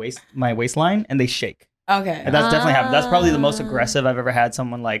grab my waistline and they shake. Okay. And that's definitely happened. That's probably the most Ah. aggressive I've ever had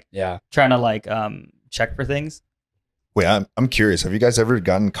someone like Yeah. trying to like check for things. Wait, I'm curious. Have you guys ever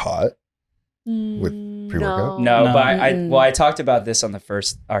gotten caught? pre-workout? No, No. but I Mm-mm. talked about this on the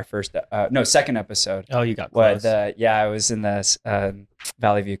second episode. Oh, you got But close. I was in the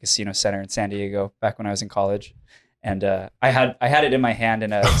Valley View Casino Center in San Diego back when I was in college, And I had it in my hand,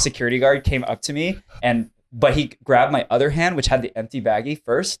 and a security guard came up to me, but he grabbed my other hand, which had the empty baggie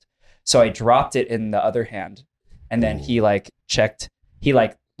first. So I dropped it in the other hand, and then he like checked. He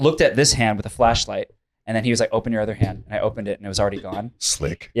like looked at this hand with a flashlight, and then he was like, "Open your other hand," and I opened it, and it was already gone.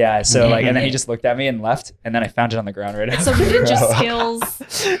 Slick. Yeah. So like, and then he just looked at me and left, and then I found it on the ground right after. Some ninja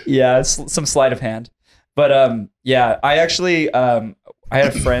skills. Yeah, some sleight of hand. But yeah, I actually I had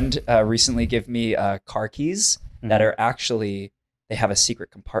a friend recently give me car keys that are actually, they have a secret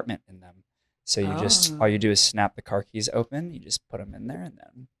compartment in them. So you just, all you do is snap the car keys open, you just put them in there, and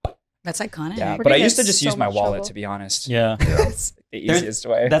then That's iconic. yeah. We're But I gonna used to get just so use my much wallet, trouble. to be honest. Yeah. It's the easiest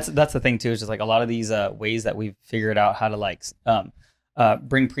way. That's the thing too. Is just like a lot of these ways that we've figured out how to like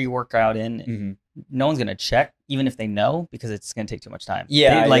bring pre-workout in. Mhm. No one's gonna check, even if they know, because it's gonna take too much time.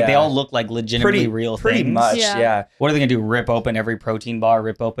 Yeah, they yeah. all look like legitimately real pretty things. much. Yeah. Yeah. What are they gonna do? Rip open every protein bar?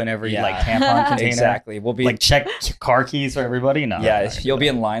 Rip open every Yeah. like tampon container? Exactly. We'll be Like check car keys for everybody? No. yeah, I'm not gonna you'll do be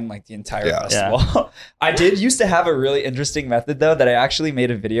that. in line like the entire Yeah. festival. I did used to have a really interesting method though that I actually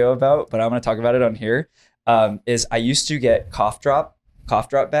made a video about, but I'm going to talk about it on here. Is I used to get cough drop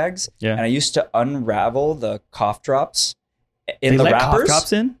bags, Yeah. and I used to unravel the cough drops in They the let wrappers. cough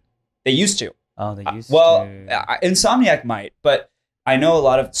drops in? They used to. Oh, they used Well, to. Insomniac might, but I know a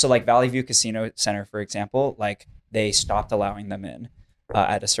lot of, so like Valley View Casino Center, for example, like they stopped allowing them in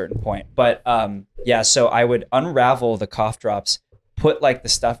at a certain point. But yeah, so I would unravel the cough drops, put like the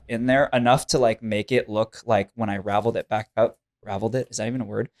stuff in there enough to like make it look like when I raveled it back up, is that even a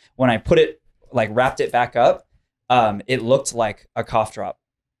word? When I put it, like wrapped it back up, it looked like a cough drop.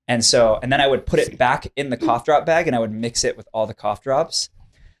 And then I would put it back in the cough drop bag, and I would mix it with all the cough drops.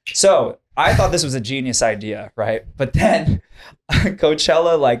 So I thought this was a genius idea, right? But then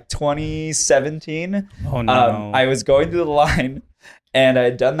Coachella, like 2017, Oh no. I was going through the line, and I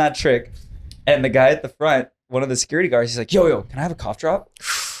had done that trick. And the guy at the front, one of the security guards, he's like, yo, can I have a cough drop?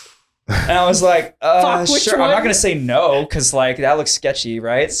 And I was like, Fuck, which sure. I'm one? not going to say no, because like that looks sketchy,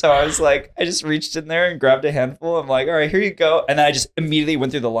 right? So I was like, I just reached in there and grabbed a handful. I'm like, all right, here you go. And then I just immediately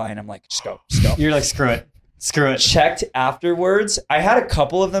went through the line. I'm like, just go. You're like, screw it. Checked afterwards. I had a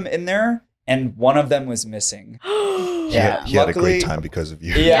couple of them in there, and one of them was missing. He Yeah, had a great luckily- time because of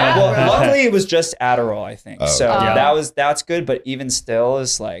you. Yeah, Yeah, well, bro. luckily it was just Adderall, I think. Oh, So yeah. that's good. But even still,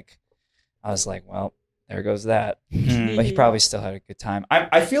 is like, I was like, well, there goes that. Mm. But he probably still had a good time.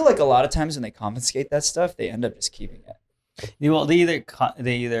 I feel like a lot of times when they confiscate that stuff, they end up just keeping it. Well, they either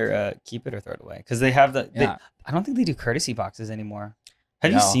keep it or throw it away, because they have Yeah. I don't think they do courtesy boxes anymore.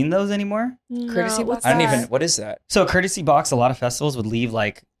 Have No. you seen those anymore? Courtesy what's box? I don't that? even. What is that? So a courtesy box, a lot of festivals would leave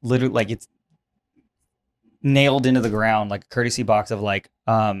like literally like it's nailed into the ground, like a courtesy box of like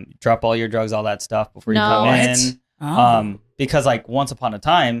drop all your drugs, all that stuff before you No. come What? in. Oh. Because like once upon a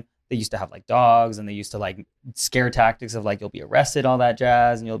time they used to have like dogs, and they used to like scare tactics of like you'll be arrested, all that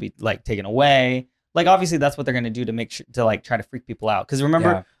jazz, and you'll be like taken away. Like obviously that's what they're gonna do to make sure to like try to freak people out. Because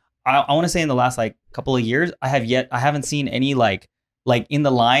remember, I want to say in the last like couple of years, I haven't seen any like in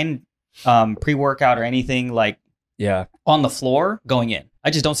the line pre-workout or anything like Yeah. on the floor going in. I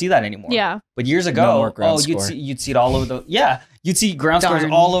just don't see that anymore. Yeah. But years No ago, more ground you'd score. see it all over you'd see ground scores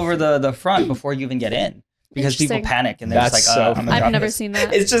Darn. all over the front before you even get in, because people Interesting. panic and they're That's just like, so I'm gonna I've drop never this. seen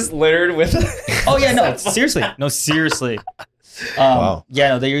that. It's just littered with. Oh yeah, no, seriously. Wow. Yeah,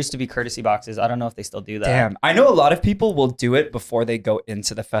 no, there used to be courtesy boxes. I don't know if they still do that. Damn. I know a lot of people will do it before they go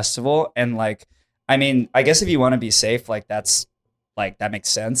into the festival. And like, I mean, I guess if you want to be safe, like that's like, that makes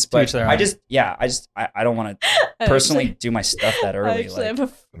sense. To But each their I own. just, I don't want to personally do my stuff that I early. actually Like,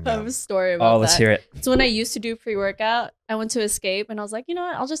 have I have a story about oh, let's that. hear it. So when I used to do pre-workout, I went to Escape, and I was like, you know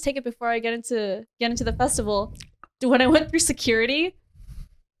what? I'll just take it before I get into the festival. When I went through security,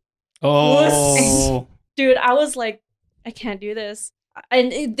 Oh, dude, I was like, I can't do this.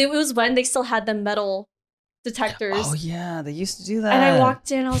 And it was when they still had the metal detectors. oh yeah, they used to do that. And I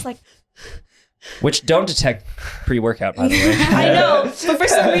walked in, I was like, Which don't detect pre-workout, by the way. I know. But for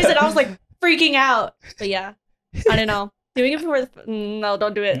some reason, I was like freaking out. But yeah, I don't know. Doing it before no,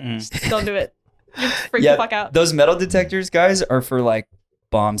 don't do it. Mm-mm. Just don't do it. You freak Yeah, the fuck out. Those metal detectors, guys, are for like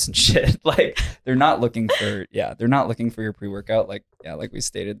bombs and shit. Like they're not looking for your pre-workout. Like we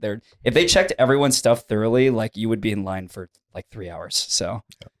stated, if they checked everyone's stuff thoroughly, like you would be in line for like 3 hours. So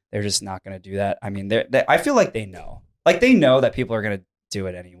they're just not gonna do that. I mean, I feel like they know that people are gonna do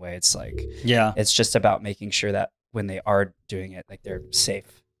it anyway. It's like Yeah. it's just about making sure that when they are doing it, like they're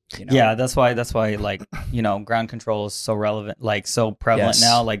safe. You know? Yeah, that's why like, you know, ground control is so relevant, like so prevalent Yes.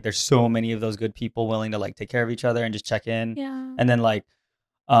 now. Like there's so many of those good people willing to like take care of each other and just check in. Yeah. And then like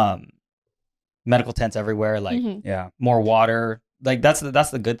medical tents everywhere, like Mhm. Yeah. more water, like that's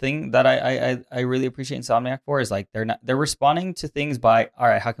the good thing that I really appreciate Insomniac for is like they're responding to things by, all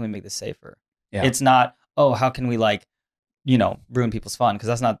right, how can we make this safer? Yeah. It's not, oh, how can we like, ruin people's fun, because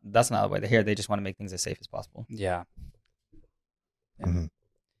that's not the way they're here. They just want to make things as safe as possible. Yeah. Mhm.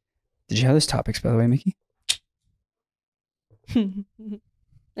 Did you have those topics, by the way, Mickey? I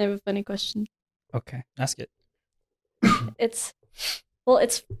have a funny question. Okay. Ask it. It's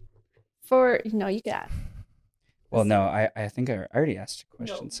for you can ask. Well, no, I think I already asked a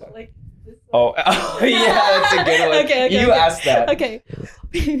question. So. Like this Oh, yeah, that's a good one. Okay, you okay. asked that. Okay.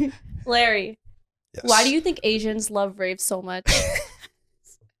 Larry, Yes. why do you think Asians love raves so much?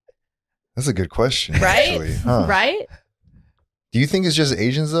 That's a good question. Right? Actually. Huh. Right? Do you think it's just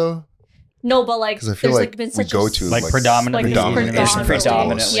Asians though? No, but like 'Cause I feel there's like been we such go a to Like like predominantly. Predominantly.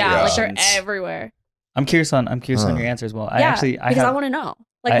 Yeah, like they're Asians. everywhere. I'm curious on Huh. your answer as well. Yeah, I because I want to know.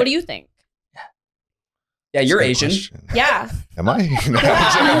 Like, I- what do you think? Yeah, you're That's a good Asian. question. Yeah. Am I?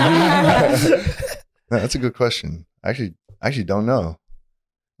 No, that's a good question. I actually don't know.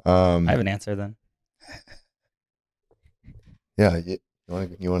 I have an answer then. Yeah,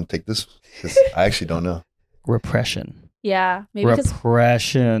 you want to take this? 'Cause I actually don't know. Repression. Yeah, maybe because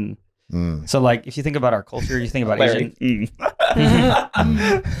Repression. Mm. So like, if you think about our culture, you think about Larry. Asian.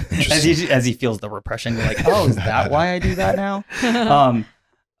 Interesting. as he feels the repression, you're like, oh, is that why I do that now?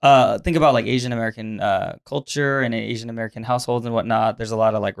 Think about like Asian American culture and Asian American households and whatnot. There's a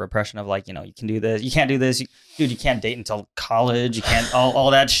lot of like repression of like, you can do this, you can't do this, dude, you can't date until college, you can't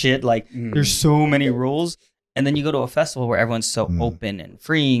all that shit. Like, there's so many rules. And then you go to a festival where everyone's so open and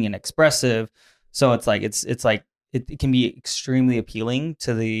freeing and expressive. So it's like it can be extremely appealing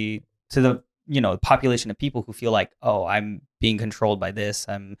to the population of people who feel like, oh, I'm being controlled by this,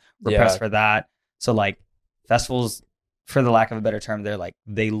 I'm repressed for that. So like festivals, for the lack of a better term, they're like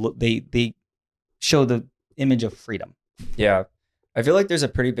they show the image of freedom. Yeah. I feel like there's a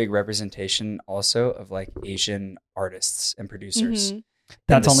pretty big representation also of like Asian artists and producers.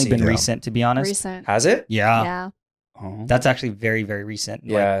 That's the only been scene. recent, to be honest. recent. Has it? Yeah. Yeah. Oh. That's actually very, very recent.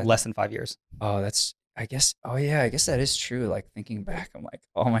 Yeah. Like less than 5 years. Oh, I guess that is true. Like thinking back, I'm like,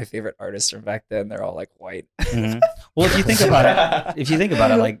 all my favorite artists from back then, they're all like white. Well, if you think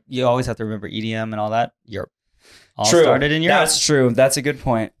about it, like you always have to remember EDM and all that. Europe. All True. started in Europe. That's true. That's a good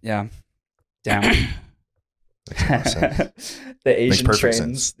point. Yeah. Damn. Makes a lot of sense. The Asian perfect trains.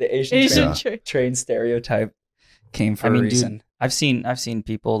 sense. The Asian, Asian train, church. train stereotype came for I mean, a reason. dude, I've seen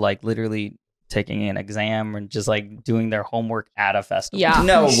people like literally taking an exam and just like doing their homework at a festival. Yeah.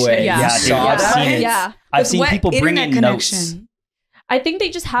 No way. Yeah. You Yeah, dude, saw I've that? seen it. Yeah. I've With seen what people bring internet in notes. connection? I think they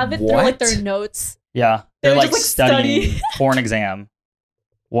just have it through like their What? notes. Yeah, They they're would like just, like, studying study. for an exam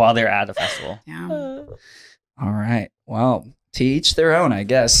while they're at a festival. Damn. All right. Well, to each their own, I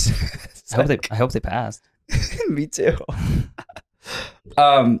guess. I hope they passed. Me too.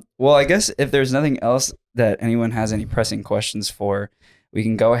 Well, I guess if there's nothing else that anyone has any pressing questions for, we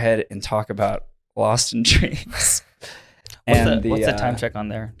can go ahead and talk about Lost in Dreams. What's the time check on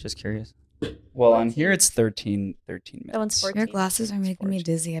there? Just curious. Well, on here it's 13 minutes. That one's 14. Your glasses are making me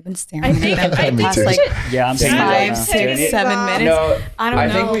dizzy. I've been staring I at think them for I the think past we like should. Yeah, I'm Take saying it five, off. six, Take it 7 off. minutes. No, I don't I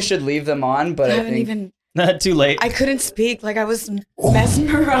know. think we should leave them on, but I I haven't think even. Too late. I couldn't speak. Like I was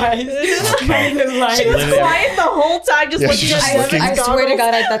mesmerized. Okay. She was Literally. quiet the whole time, just Yeah, looking she's at just Devin's looking. I swear to goggles.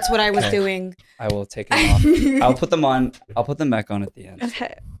 God, that's what I was doing. I will take them off. I'll put them on. I'll put them back on at the end.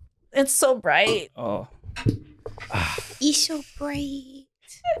 Okay. It's so bright. Oh. He's so bright.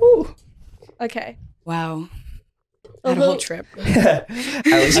 Okay. Wow. Had a whole trip. at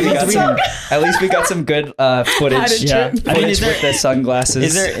least we got some good footage. Yeah. I mean, is there- with the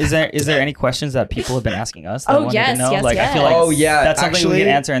sunglasses. Is there any questions that people have been asking us? That Oh, wanted yes, to know? yes, Like, I feel yes. like Oh yeah, that's something actually, we can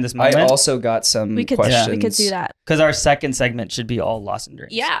answer in this I moment. also got some We could questions. we could do that. Because our second segment should be all Lost in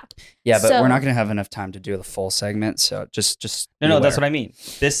Dreams. Yeah. Yeah, but So- we're not gonna have enough time to do the full segment, so just No, that's what I mean.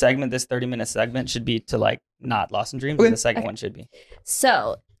 This segment, this 30-minute segment, should be to like not Lost in Dreams. Okay. And the second Okay. one should be.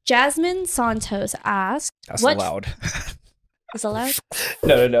 So Jasmine Santos asked, That's what loud. is allowed?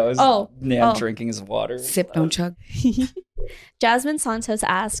 No. It's Oh, Nan oh. drinking his water. Sip, don't chug. Jasmine Santos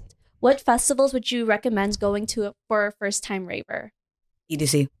asked, what festivals would you recommend going to for a first time raver?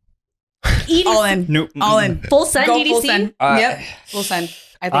 EDC. EDC. All in. Nope. All in. Full send Go EDC? full send. Uh, Yep. Full send.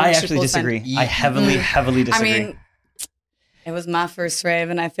 think I we should actually full send. disagree. I heavily I disagree. mean, it was my first rave,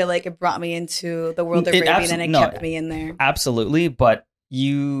 and I feel like it brought me into the world of It raving, and it no. kept me in there. Absolutely, but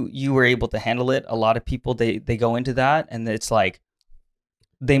you were able to handle it. A lot of people they go into that, and it's like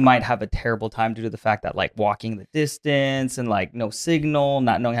they might have a terrible time due to the fact that like walking the distance and like no signal,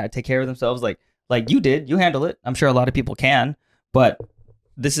 not knowing how to take care of themselves. Like you handle it. I'm sure a lot of people can, but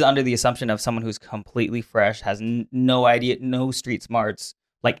this is under the assumption of someone who's completely fresh, has no idea, no street smarts,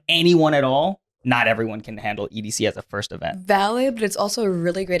 like anyone at all. Not everyone can handle EDC as a first event. Valid, but it's also a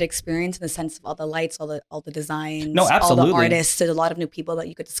really great experience in the sense of all the lights, all the designs, No, absolutely. all the artists. There's a lot of new people that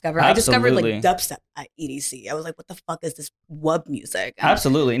you could discover. Absolutely. I discovered like dubstep at EDC. I was like, what the fuck is this wub music? And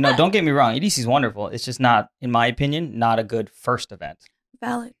Absolutely. No, don't get me wrong. EDC is wonderful. It's just not, in my opinion, not a good first event.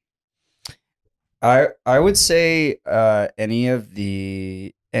 valid. I would say any of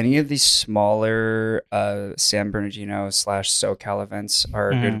the smaller San Bernardino / SoCal events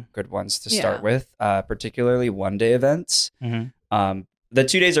are good ones to start with, particularly 1-day events. Mm-hmm. The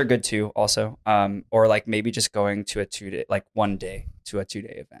 2 days are good too, also, or like maybe just going to a 2-day, like 1 day to a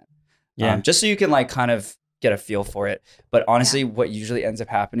 2-day event, just so you can like kind of get a feel for it. But honestly, what usually ends up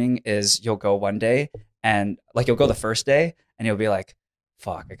happening is you'll go 1 day and like you'll go the first day and you'll be like,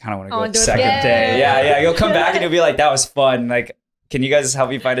 fuck, I kind of want to go the second day. Yeah. You'll come back and you'll be like, that was fun. Like, can you guys help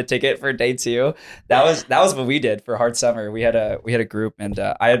me find a ticket for day 2? That was what we did for Hard Summer. We had a group, and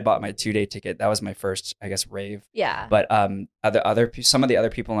I had bought my 2-day ticket. That was my first, I guess, rave. Yeah. But some of the other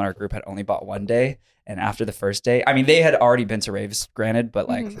people in our group had only bought 1 day, and after the first day, I mean, they had already been to raves, granted, but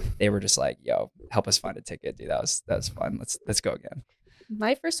like they were just like, "Yo, help us find a ticket, dude. That was fun. Let's go again."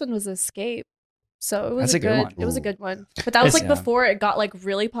 My first one was Escape. So it was That's a good one. It was a good one. But that was like before it got like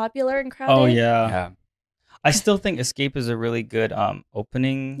really popular and crowded. Oh yeah. I still think Escape is a really good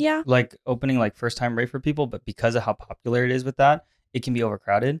opening. Yeah. Like first time rave for people, but because of how popular it is with that, it can be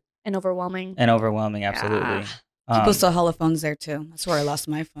overcrowded And overwhelming. absolutely. People still hella phones there too. That's where I lost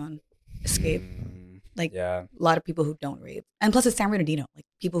my phone. Escape. Like a lot of people who don't rave. And plus it's San Bernardino. Like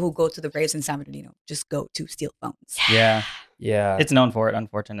people who go to the raves in San Bernardino just go to steal phones. Yeah. It's It's known for it,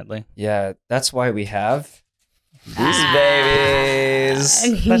 unfortunately. that's why we have these babies.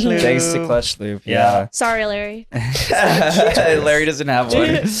 Thanks to Clutch Loop. Yeah. Sorry, Larry. Larry doesn't have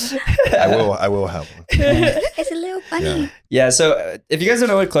one. I will have one. It's a little funny. Yeah, so if you guys don't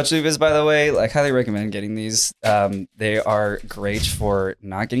know what Clutch Loop is, by the way, like highly recommend getting these. They are great for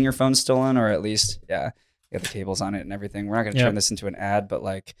not getting your phone stolen, or at least, you got the cables on it and everything. We're not going to turn this into an ad, but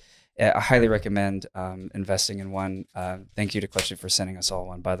like, I highly recommend investing in one. Thank you to Clutch Loop for sending us all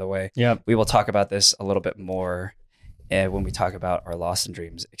one, by the way. Yeah. We will talk about this a little bit more when we talk about our Lost in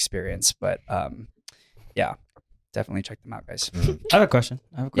Dreams experience, but definitely check them out, guys. I have a question.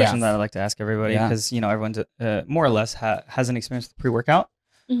 That I'd like to ask everybody because everyone's more or less has an experience with pre-workout.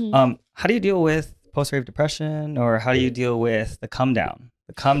 Mm-hmm. How do you deal with post-rave depression, or how do you deal with the come down?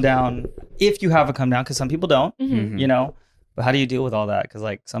 The come down, if you have a come down, because some people don't, But how do you deal with all that? Because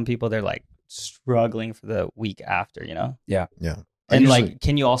like some people, they're like struggling for the week after, Yeah. And like,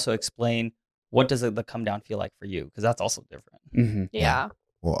 can you also explain what does the come down feel like for you? Because that's also different. Yeah.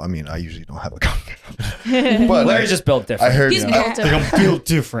 Well, I mean, I usually don't have a comment. But Larry's just built different. I heard He's built different. Feel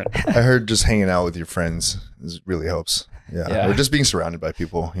different. I heard just hanging out with your friends really helps. Yeah. Or just being surrounded by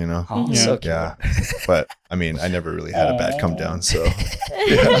people, Oh, so cute. Yeah. But I mean, I never really had a bad come down, so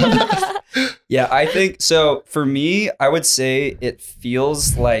Yeah, I think so. For me, I would say it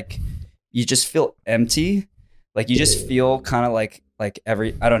feels like you just feel empty. Like you just feel kind of like I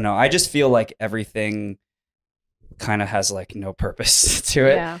don't know. I just feel like everything kind of has like no purpose to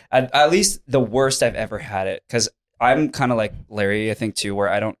it. Yeah. At least the worst I've ever had it, because I'm kind of like Larry, I think too, where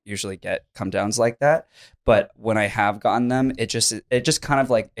I don't usually get come downs like that. But when I have gotten them, it just kind of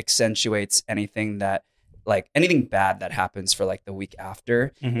like accentuates anything bad that happens for like the week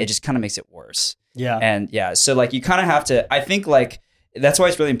after. It just kind of makes it worse. Yeah. And so like you kind of have to, I think like, that's why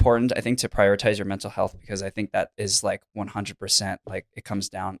it's really important, I think, to prioritize your mental health, because I think that is like 100%, like it comes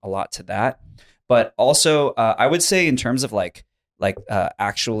down a lot to that. But also I would say in terms of like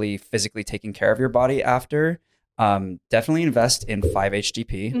actually physically taking care of your body after, definitely invest in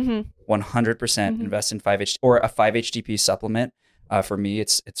 5-HTP, 100% invest in 5-HTP or a 5-HTP supplement. For me,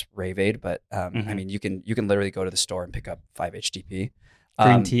 it's Rave Aid, but I mean, you can literally go to the store and pick up 5-HTP.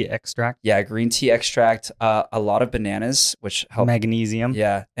 Green tea extract. Yeah, green tea extract. A lot of bananas, which help. Magnesium.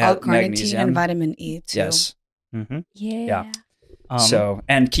 Yeah, L-carnitine and vitamin E too. Yes. Yeah. So,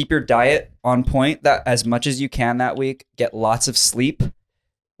 and keep your diet on point. That as much as you can that week. Get lots of sleep.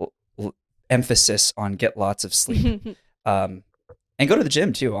 Emphasis on get lots of sleep. And go to the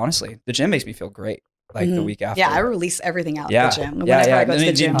gym too. Honestly, the gym makes me feel great. Like the week after. Yeah, I release everything out Yeah. at the gym. Yeah. Whenever I go to the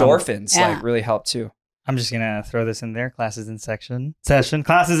The gym. endorphins like really help too. I'm just gonna throw this in there. Classes in session.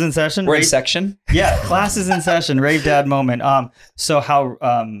 Classes in session. We're in section. Yeah, classes in session. Rave dad moment. So how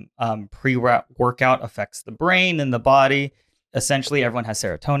pre-workout affects the brain and the body. Essentially, everyone has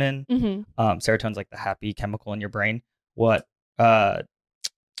serotonin. Serotonin's like the happy chemical in your brain. What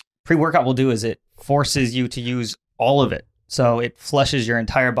pre-workout will do is it forces you to use all of it. So it flushes your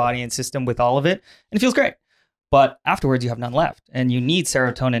entire body and system with all of it, and it feels great. But afterwards, you have none left. And you need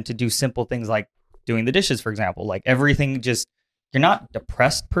serotonin to do simple things like doing the dishes, for example. Like everything just, you're not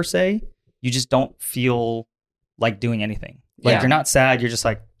depressed per se. You just don't feel like doing anything. Like you're not sad. You're just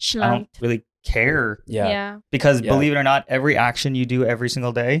like, I don't really care. Yeah. Because believe it or not, every action you do every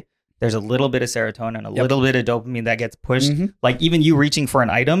single day, there's a little bit of serotonin, a little bit of dopamine that gets pushed. Like even you reaching for an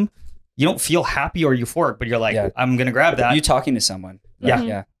item, you don't feel happy or euphoric, but you're like, I'm going to grab that. You talking to someone.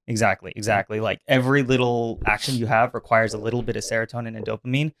 Yeah. Exactly. Like every little action you have requires a little bit of serotonin and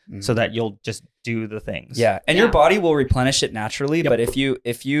dopamine so that you'll just do the things. Yeah. And your body will replenish it naturally. But if you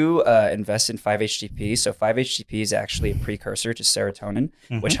invest in 5-HTP, so 5-HTP is actually a precursor to serotonin,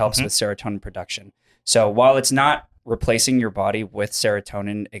 which helps with serotonin production. So while it's not replacing your body with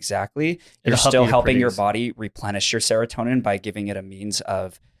serotonin exactly, you're still helping your body replenish your serotonin by giving it a means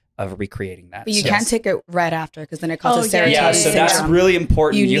of recreating that. But you can't take it right after because then it causes serotonin syndrome. So that's really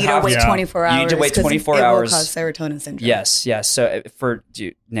important. You need to wait 24 hours. You need to wait 24 hours. It will cause serotonin syndrome. Yes. So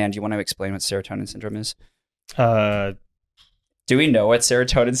Nan, do you want to explain what serotonin syndrome is? Do we know what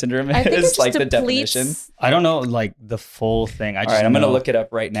serotonin syndrome is? I think it just like the depletes... definition? I don't know like the full thing. All right, I'm going to look it up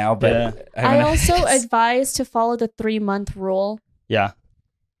right now. But I also advise to follow the 3-month rule. Yeah.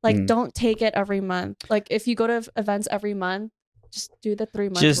 Like don't take it every month. Like if you go to events every month, just do the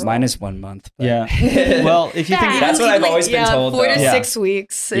 3-month rule. Mine is 1 month. But. Yeah. Well, if you think that's what I've always been told. 4 to 6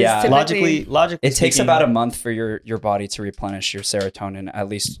 weeks. Is logically, it takes about a month for your body to replenish your serotonin, at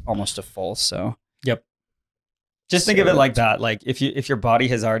least almost a full. So. Yep. Just think of it like that. Like if your body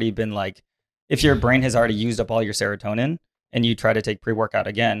has already been like, if your brain has already used up all your serotonin, and you try to take pre-workout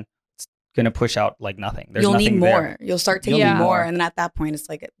again, it's gonna push out like nothing. You'll need more. You'll start taking more, and then at that point, it's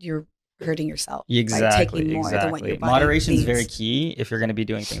like you're hurting yourself. Exactly. By taking more than what your body Moderation is needs. very key if you're going to be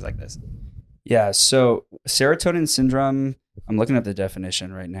doing things like this. Yeah. So serotonin syndrome, I'm looking at the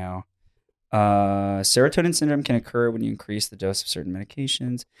definition right now. Serotonin syndrome can occur when you increase the dose of certain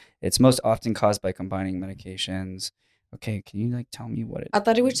medications. It's most often caused by combining medications. Okay, can you like tell me what it? I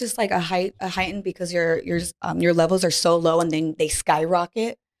thought it was just like a heightened because your levels are so low and then they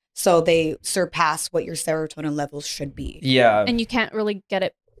skyrocket, so they surpass what your serotonin levels should be. Yeah, and you can't really get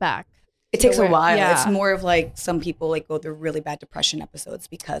it back. It takes a while. Yeah. It's more of like some people like go through really bad depression episodes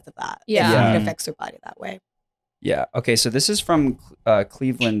because of that. Yeah. It affects their body that way. Yeah. Okay. So this is from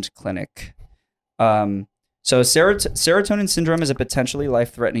Cleveland Clinic. So serotonin syndrome is a potentially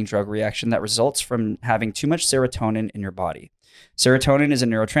life-threatening drug reaction that results from having too much serotonin in your body. Serotonin is a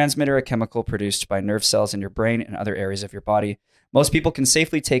neurotransmitter, a chemical produced by nerve cells in your brain and other areas of your body. Most people can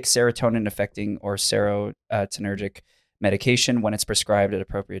safely take serotonin-affecting or serotonergic medication when it's prescribed at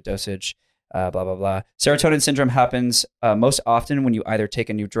appropriate dosage, blah, blah, blah. Serotonin syndrome happens most often when you either take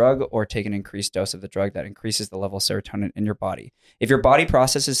a new drug or take an increased dose of the drug that increases the level of serotonin in your body. If your body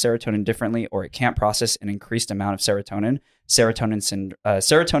processes serotonin differently or it can't process an increased amount of serotonin,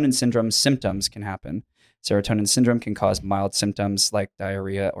 serotonin syndrome symptoms can happen. Serotonin syndrome can cause mild symptoms like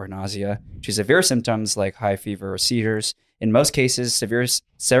diarrhea or nausea to severe symptoms like high fever or seizures. In most cases, severe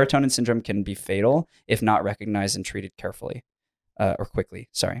serotonin syndrome can be fatal if not recognized and treated carefully or quickly.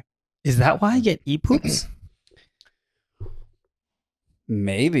 Sorry. Is that why I get e-poops?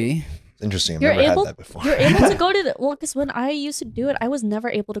 Maybe. It's interesting. I've never had that before. You're able to go to the, because when I used to do it, I was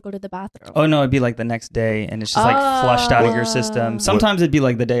never able to go to the bathroom. Oh, no, it'd be like the next day and it's just like flushed out of your system. Sometimes it'd be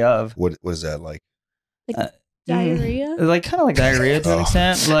like the day of. What is that like? Diarrhea? Like kind of like diarrhea to an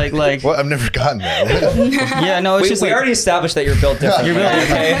extent. Like well, I've never gotten that. Yeah, no, it's just we like, already established that you're built different. You're built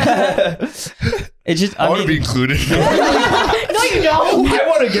okay? It's just I want to be included. No, you don't. I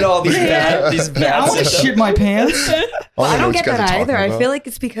want to get all these bad I want to shit my pants. I don't get that either. I feel like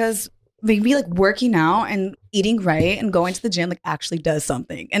it's because maybe like working out and eating right and going to the gym like actually does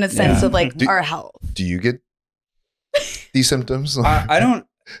something in a sense of like our health. Do you get these symptoms? I don't.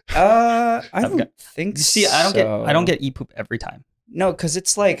 I don't think. See, I don't get e-poop every time. No, because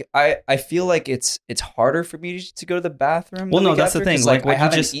it's like I feel like it's harder for me to go to the bathroom. Well, no, that's the thing. Like I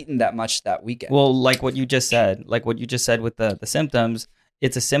haven't eaten that much that weekend. Well, like what you just said, with the symptoms,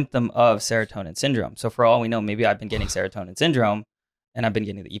 it's a symptom of serotonin syndrome. So for all we know, maybe I've been getting serotonin syndrome, and I've been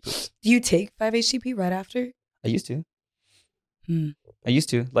getting the e-poops. Do you take 5-HTP right after? I used to. I used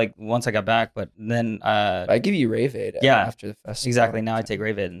to, like once I got back, but then I give you Rayvid after the festival. Exactly. Now I take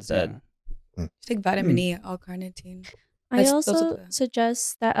Rayvid instead. You take vitamin E, L-carnitine. I also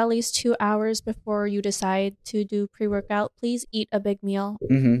suggest that at least 2 hours before you decide to do pre-workout, please eat a big meal.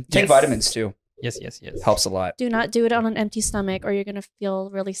 Take vitamins too. Yes. Helps a lot. Do not do it on an empty stomach or you're going to feel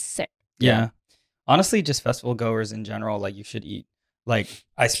really sick. Yeah. Honestly, just festival goers in general, like you should eat like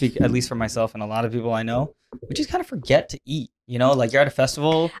I speak at least for myself and a lot of people I know, we just kind of forget to eat. You know, like you're at a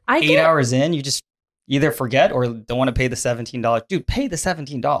festival, 8 hours in, you just either forget or don't want to pay the $17. Dude, pay the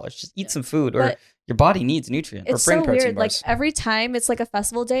 $17. Just eat some food, or your body needs nutrients. It's or bring so protein weird. bars. Like every time it's like a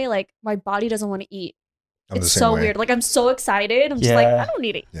festival day, like my body doesn't want to eat. I'm the It's same so way. weird. Like I'm so excited. I'm just like, I don't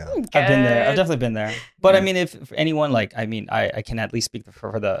need it. Yeah. I've been there. I've definitely been there. But I mean, if anyone, like, I mean, I can at least speak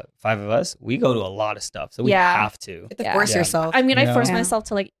for the 5 of us. We go to a lot of stuff, so we have to. You have to force yourself. I mean, I Yeah. force Yeah. myself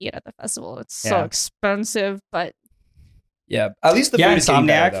to like eat at the festival. It's so Yeah. expensive, but Yeah, at least the food is getting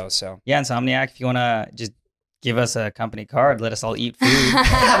better, though. So Yeah, Insomniac, if you want to just give us a company card, let us all eat food.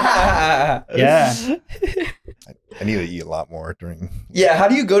 Yeah. I need to eat a lot more during. Yeah, how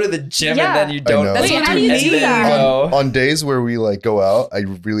do you go to the gym and then you don't? know. That's Wait, what how you do you need. do that? On days where we like go out, I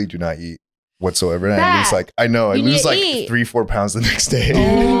really do not eat whatsoever. And I lose Fat. like I know I You need lose to like eat. 3-4 pounds the next day.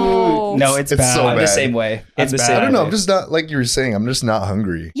 Oh. No, it's It's bad. so I'm the bad. same way. It's I'm the bad. same I don't know. way. I'm just not like you were saying. I'm just not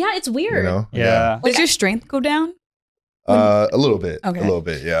hungry. yeah, it's weird. You know? Yeah. Does your strength go down? A little bit. Okay. A little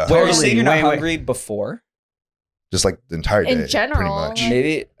bit. Yeah. Wait, are you Totally. saying you're not Wait. hungry before? Just like the entire day. In general, Pretty much.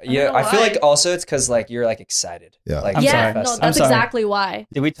 Maybe. don't Yeah, know I feel why. like also it's because like you're like excited. Yeah. Like I'm yeah, sorry. no, fest- that's sorry. exactly why.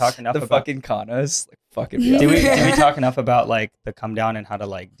 Did we talk enough the about fucking Kanas like fucking. did we Yeah. talk enough about like the come down and how to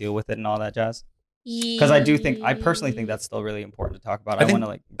like deal with it and all that jazz? Because I personally think that's still really important to talk about. I think- want to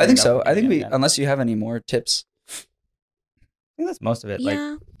like. I bring think it so. up I think we, again. unless you have any more tips. I think that's most of it. Like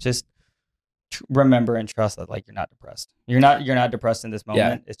Yeah. just remember and trust that like you're not depressed. You're not depressed in this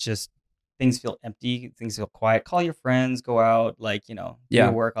moment. It's just things feel empty, things feel quiet. Call your friends, go out, like, you know, do Yeah.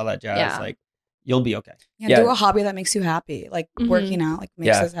 your work, all that jazz. Yeah. Like you'll be okay. Yeah, do a hobby that makes you happy. Like Mhm. working out, like makes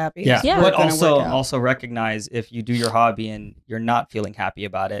Yeah. us happy. Yeah. Yeah. But We're gonna work out. also recognize if you do your hobby and you're not feeling happy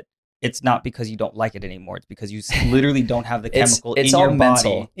about it, it's not because you don't like it anymore. It's because you literally don't have the chemical It's in all your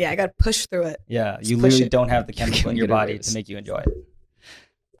mental. body. Yeah, I got to push through it. Yeah, Just you push literally it. don't have the chemical in your Get a body raise. to make you enjoy it.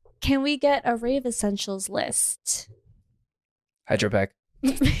 Can we get a rave essentials list? Hydro pack.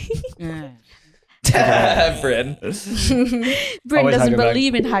 Yeah. Bryn. Bryn Always doesn't hydro bag.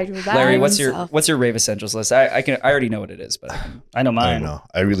 believe in hydro bags. Larry, By what's himself. your rave essentials list? I already know what it is, but I know I mine. don't know.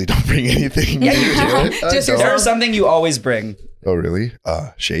 I really don't bring anything. Yeah, you do. I Just don't. yourself. there's something you always bring. Oh really?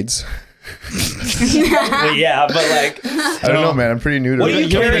 Shades. Well, yeah, but like, I don't know, man. I'm pretty new to. what do you I'm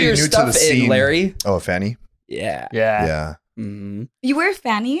carry pretty your new to stuff the scene. in, Larry? Oh, a fanny. Yeah. Yeah. Yeah. Mhm. You wear a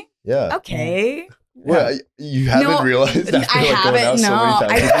fanny? Yeah. Okay. Well, you haven't No, realized after I like going out haven't. so No,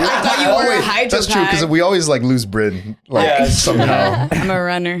 many times. I thought you wore a Always- hydro That's true because pack. we always like lose Bryn like Yeah, somehow. I'm a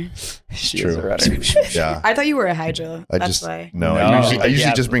runner. She True. is a runner. Yeah. I thought you were a hydro. I That's just why. no. No. I usually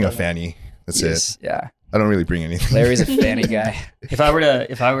Yeah, just bring a but- fanny. That's Yes, it. yeah. I don't really bring anything. Larry's a fanny guy. If I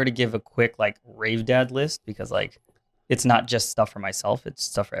were to give a quick like rave dad list, because like it's not just stuff for myself, it's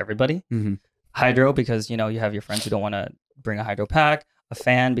stuff for everybody. Mhm. Hydro, because you know you have your friends who don't want to bring a hydro pack. A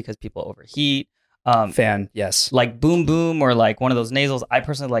fan, because people overheat. Fan, yes. Like Boom Boom or like one of those nasals. I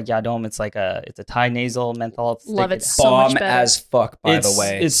personally like Yadom. It's like it's a Thai nasal menthol. It's Love thick. it so much Bomb better. as fuck, by It's- the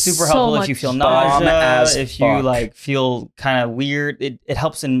way. It's super So helpful if much you feel bomb nausea, as if you fuck. like feel kind of weird. It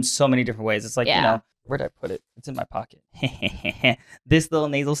helps in so many different ways. It's like, you Yeah. know, where'd I put it? It's in my pocket. This little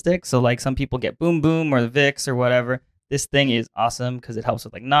nasal stick. So like some people get Boom Boom or the Vicks or whatever. This thing is awesome because it helps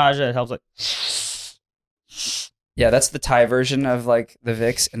with like nausea. It helps like Yeah, that's the Thai version of like the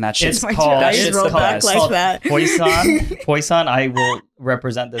Vicks, and that shit's It's my called- I it's just the rolled back best. like that. Poison. I will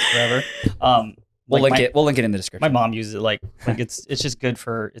represent this forever. We'll like link my- it. We'll link it in the My description. mom uses it like it's just good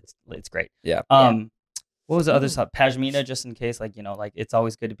for it's great. Yeah. What was the other stuff? Pashmina, just in case, like, you know, like it's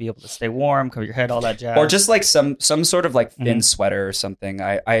always good to be able to stay warm, cover your head, all that jazz. Or just like some sort of like thin Mhm. sweater or something.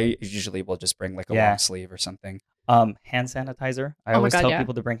 I usually will just bring like a Yeah. long sleeve or something. hand sanitizer. I Oh my always God, tell yeah.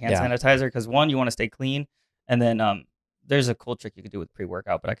 people to bring hand Yeah. sanitizer because one, you want to stay clean, and then there's a cool trick you could do with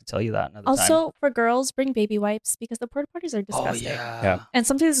pre-workout, but I could tell you that another time. Also, for girls, bring baby wipes because the porta potties are disgusting. Yeah. And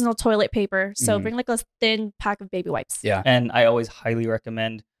sometimes there's no toilet paper, so Mhm. bring like a thin pack of baby wipes. Yeah. And I always highly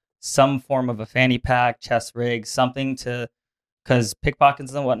recommend some form of a fanny pack, chest rig, something to, because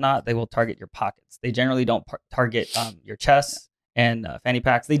pickpockets and whatnot, they will target your pockets. They generally don't target your chest and fanny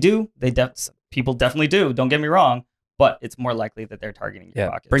packs. They do. People definitely do. Don't get me wrong, but it's more likely that they're targeting your Yeah.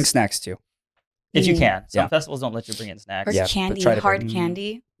 pockets. Bring snacks too. if you can. Some Yeah. festivals don't let you bring in Or snacks. Yeah, but candy, try to hard bring-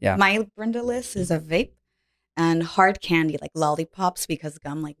 candy. Yeah. My Brenda list is a vape and hard candy, like lollipops, because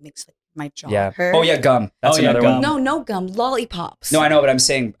gum like makes like my jaw Yeah. hurt. Oh yeah, gum. That's Oh, yeah, another gum. one. No, no gum, lollipops. No, I know, but I'm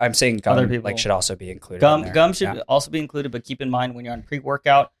saying gum Other people. like should also be included. in there. Gum should Yeah. also be included, but keep in mind when you're on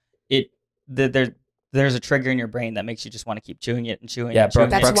pre-workout, there's a trigger in your brain that makes you just want to keep chewing it and chewing Yeah, it. and chewing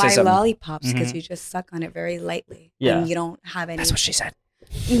Brooke- That's it. Brooke say why something. lollipops, because Mhm. you just suck on it very lightly. Yeah. And you don't have any. That's what she said.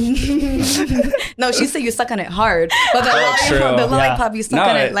 No, she said you suck on it hard, but true. the lollipop you suck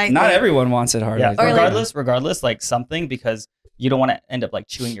on it like not everyone wants it hard. Yeah, like that. regardless, like something, because you don't want to end up like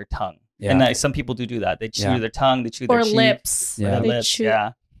chewing your tongue. Yeah. And like, some people do that. They chew their tongue, they chew their Or cheek, lips. Yeah. or their They lips. chew-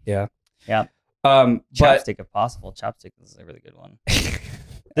 Yeah. Yeah. Chapstick, But if possible. Chapstick is a really good one.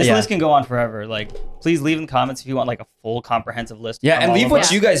 This Yeah. list can go on forever. Like, please leave in the comments if you want like a full comprehensive list. yeah, of and all leave of what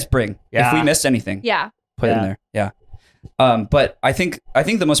us. you guys bring. If Yeah. we missed anything, Yeah. put it in Yeah. there. Yeah. But I think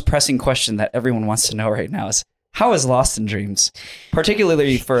the most pressing question that everyone wants to know right now is, how is Lost in Dreams,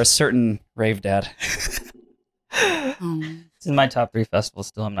 particularly for a certain rave dad? It's in my top 3 festivals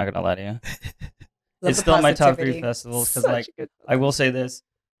still, I'm not gonna lie to you. Love It's the still in my top 3 positivity. festivals because Such like a good- I will say this.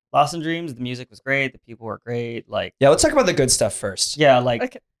 Lost in Dreams, the music was great, the people were great, like Yeah, let's talk about the good stuff first. yeah, like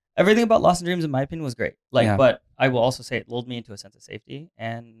Okay. everything about Lost in Dreams, in my opinion, was great. Like, Yeah. but I will also say it lulled me into a sense of safety.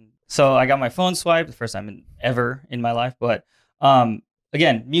 And so I got my phone swiped the first time ever in my life. But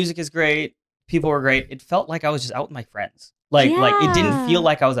again, music is great. People were great. It felt like I was just out with my friends. Like it didn't Yeah. feel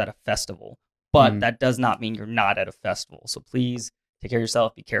like I was at a festival. But Mm. that does not mean you're not at a festival. So please take care of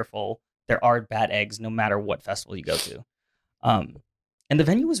yourself. Be careful. There are bad eggs no matter what festival you go to. And the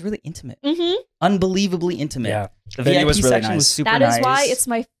venue was really intimate. Mm-hmm. Unbelievably intimate. Yeah. The venue VIP was really section was nice. super That nice. is why it's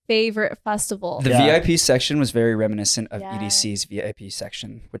my favorite festival. The Yeah. VIP section was very reminiscent of Yes. EDC's VIP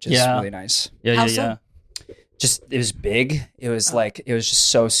section, which is Yeah. really nice. Yeah, How yeah, so? yeah. Just it was big. It was it was just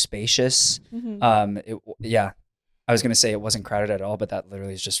so spacious. Mhm. I was gonna say it wasn't crowded at all, but that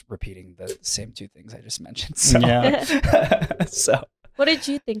literally is just repeating the same 2 things I just mentioned. So, Yeah. so What did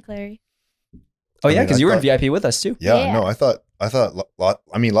you think, Larry? oh I yeah, mean, because I you were in thought- VIP with us too. Yeah, Yeah. no, I thought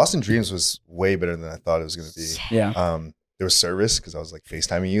Lost in Dreams was way better than I thought it was going to be. Yeah. There was service because I was like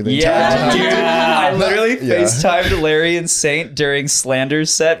FaceTiming you the entire Yeah, time. dude. I literally Yeah. FaceTimed Larry and Saint during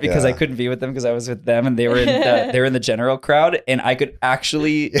Slander's set because I Yeah. couldn't be with them because I was with them and they were in the general crowd, and I could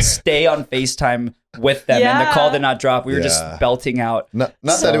actually stay on FaceTime with them and the Yeah. call did not drop. We were Yeah. just belting out. Not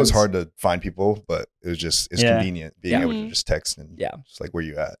that it was Songs. hard to find people, but it was just it's Yeah. convenient being Yeah. able to Mhm. just text and Yeah. just like where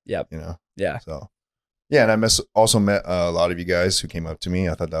you at. Yep. You know. Yeah. So yeah, and I also met a lot of you guys who came up to me.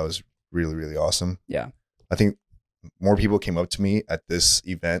 I thought that was really, really awesome. Yeah. I think more people came up to me at this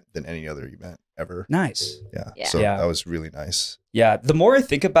event than any other event ever. Nice. Yeah. Yeah. So Yeah. that was really nice. Yeah. The more I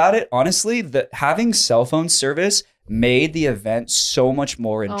think about it, honestly, having cell phone service made the event so much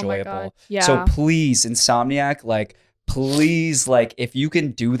more Oh my enjoyable. God. Yeah. So please, Insomniac, please, if you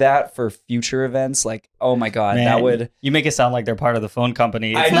can do that for future events, oh my God, Man, that would. You make it sound like they're part of the phone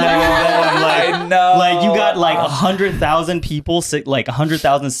company. I It's know. not even them. I know. Like you got 100,000 people,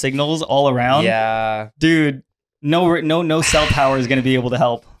 100,000 signals all around. Yeah. Dude, no cell tower is going to be able to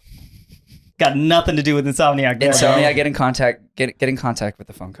help. Got nothing to do with Insomniac. there, Insomniac, bro. get in contact with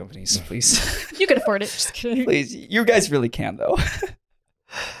the phone companies, please. You can afford it. Just kidding. Please, you guys really can though.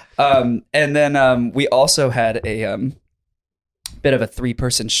 And then we also had a bit of a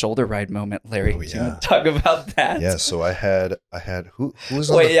 3-person shoulder ride moment. Larry, Oh, do you yeah. want to talk about that? Yeah. So I had who was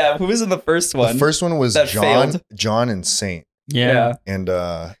on Wait, yeah. Who was in the first one? the first one was that John, failed? John and Saint. Yeah. And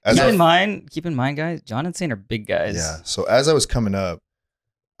Keep in mind, guys, John and Saint are big guys. yeah. So as I was coming up,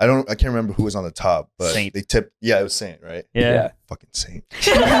 I can't remember who was on the top, but Saint. they tipped. Yeah, it was Saint, right? Yeah. Fucking Saint.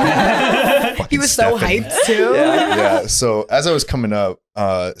 He Fucking was so Stefan. hyped too. Yeah. Yeah. So as I was coming up,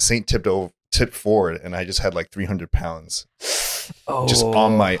 Saint tipped forward, and I just had 300 pounds Oh, just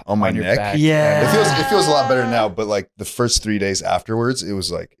on my on your neck. back. Yeah. It feels a lot better now, but the first 3 days afterwards, it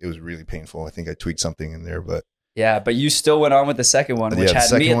was really painful. I think I tweaked something in there, but Yeah, but you still went on with the second one, which the had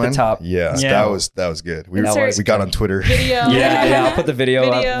second me at one, the top. Yeah, Yeah. that was good. We That we got on Twitter. Video. Yeah, I'll put the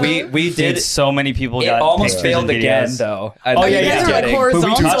video, Video. up. We Dude, did. so many people It got almost pictures failed and again, videos. though. Oh, yeah, You guys are kidding.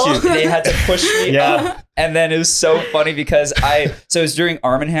 horizontal. They had to push me Yeah. up. And then it was so funny because so it was during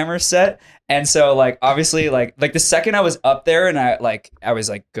Arm & Hammer's set. And so obviously the second I was up there and I was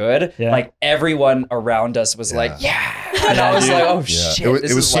good, Yeah. everyone around us was Yeah. yeah. And I was dude. like, oh Yeah. shit. It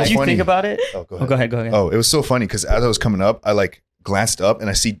this was is so Did you funny. think about it? Oh, go Oh, ahead. go ahead. Oh, it was so funny because as I was coming up, I glanced up and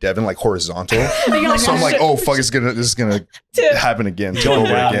I see Devin horizontal. So I'm like, oh fuck, this is gonna happen again. Tip over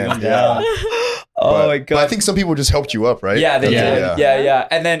down, again. going Yeah. down. Oh my God. But I think some people just helped you up, right? Yeah, they Yeah. did. Yeah.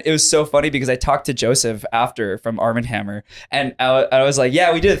 And then it was so funny because I talked to Joseph after from Arm & Hammer, and I was like,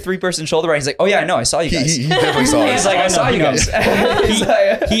 "Yeah, we did a 3-person shoulder ride." He's like, "Oh yeah, I know, I saw you guys." He definitely saw He's us. like, "I Oh, saw no, you he guys." knows. He's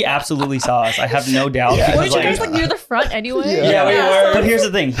like- He absolutely saw us. I have no doubt. Yeah. because, Weren't you guys near the front anyway? Yeah, we were. But here's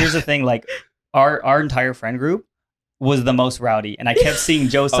the thing. Our entire friend group was the most rowdy, and I kept seeing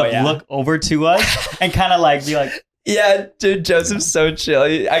Joseph Oh, yeah. look over to us and kind of be like, Yeah, dude, Joseph's so chill.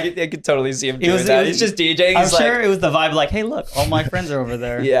 I could totally see him doing that. He's just DJing. I'm He's sure it was the vibe. Hey, look, all my friends are over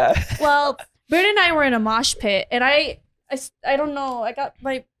there. Yeah. Well, Britt and I were in a mosh pit, and I I don't know. I got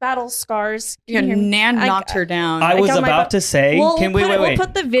my battle scars. Yeah, Can you hear me? Nan knocked her down. I was got my about to say, We'll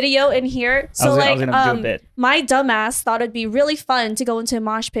put the video in here. So I was gonna do a bit. my dumbass thought it'd be really fun to go into a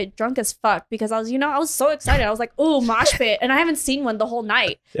mosh pit drunk as fuck because I was so excited. I was like, "Ooh, mosh pit!" And I haven't seen one the whole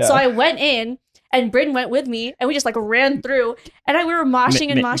night. Yeah. So I went in, and Bryn went with me, and we just like ran through, and we were moshing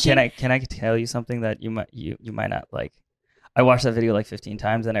and moshing. Can I tell you something that you might not like? I watched that video like 15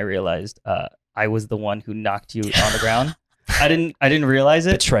 times, and I realized I was the one who knocked you on the ground. I didn't realize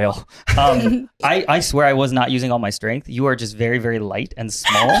it. Betrayal. I swear I was not using all my strength. You are just very, very light and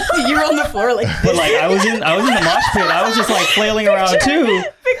small. You're on the floor like But like I was in the mosh pit. I was just like flailing around too.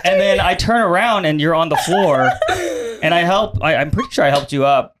 And then I turn around and you're on the floor. And I'm pretty sure I helped you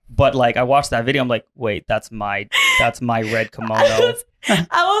up. But like I watched that video, I'm like, wait, that's my red kimono. I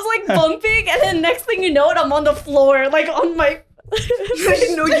was like bumping, and then next thing you know, I'm on the floor, like on my.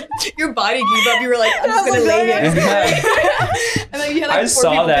 no, your body gave up. You were like, I'm just gonna lay here. And then you had, like, I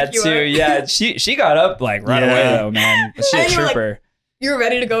saw that too. Yeah, she got up like right away though, man. She's a trooper. You're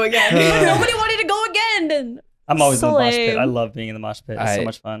ready to go again. Nobody wanted to go again. And I'm always so in the mosh pit. lame. I love being in the mosh pit. It's so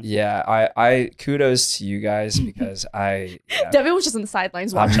much fun. Yeah, I kudos to you guys because Devin was just on the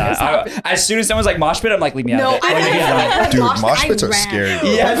sidelines I'm watching this happen. not. As soon as someone's like mosh pit, I'm like, leave me out of it. Dude, mosh pits are scary.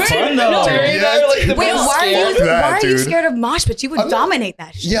 Yeah, it's fun though. Wait, why are you scared of mosh pits? You would dominate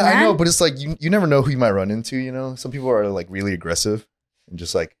that shit. Yeah, man. I know, but it's like you never know who you might run into. You know, some people are like really aggressive and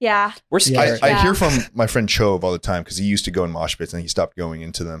just like Yeah. We're scared. I hear from my friend Chove all the time because he used to go in mosh pits and he stopped going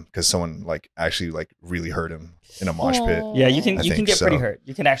into them because someone like actually like really hurt him in a mosh pit. Yeah, you can I get think pretty so. hurt.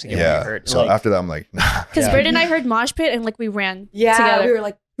 You can actually get pretty hurt. So like, after that, I'm like, nah. Because Britt and I heard mosh pit and like we ran together. we were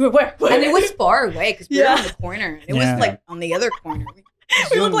like, Where? and it was far away because we were Yeah. on the corner. It was like on the other corner.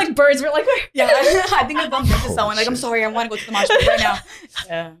 We look like birds. We're like, Yeah, I think I bumped into someone. Like, I'm sorry, I want to go to the mosh pit right now.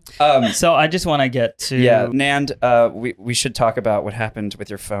 Yeah. So I just want to get to Nand, we should talk about what happened with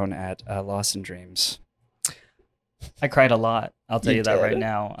your phone at Lost in Dreams. I cried a lot. I'll tell you that did? right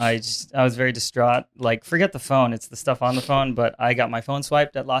now. I was very distraught. Like, forget the phone. It's the stuff on the phone. But I got my phone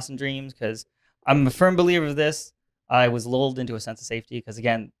swiped at Lost in Dreams because I'm a firm believer of this. I was lulled into a sense of safety because,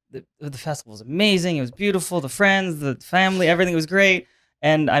 again, the festival was amazing. It was beautiful. The friends, the family, everything was great.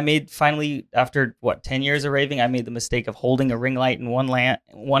 And I made finally, after 10 years of raving, I made the mistake of holding a ring light in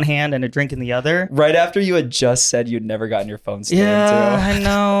one hand and a drink in the other. Right after you had just said you'd never gotten your phone stolen, Yeah, too. I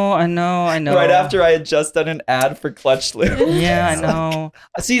know. Right after I had just done an ad for Clutch Lube. Yeah, I know.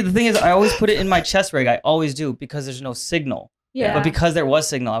 See, the thing is, I always put it in my chest rig. I always do because there's no signal. Yeah. But because there was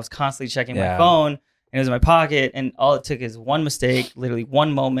signal, I was constantly checking Yeah. my phone, and it was in my pocket, and all it took is one mistake, literally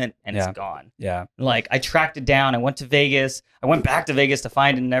one moment, and Yeah. it's gone. Yeah. Like, I tracked it down. I went to Vegas. I went back to Vegas to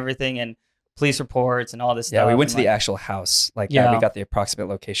find it and everything, and police reports and all this stuff. Yeah, we went to and the actual house. Like, Yeah. we got the approximate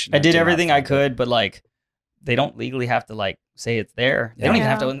location. I did did not everything I find it. could, but like, they don't legally have to like say it's there. They don't even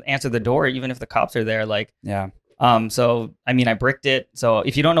have to answer the door, even if the cops are there. Like, Yeah. So I mean, I bricked it. So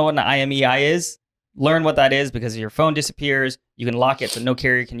if you don't know what an IMEI is, learn what that is because if your phone disappears, you can lock it so no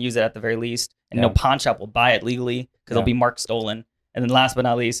carrier can use it at the very least, and no pawn shop will buy it legally because it'll be marked stolen. And then last but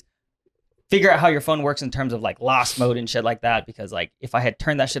not least, figure out how your phone works in terms of like lost mode and shit like that. Because like if I had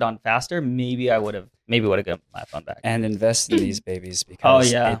turned that shit on faster, maybe I would have got my phone back. And invest in these babies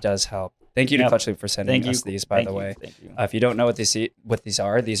because yeah. it does help. Thank you to Clutch Lube for sending us these, by the way. Thank you. If you don't know what these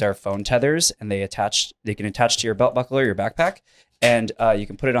are phone tethers, and they can attach to your belt buckle or your backpack, and you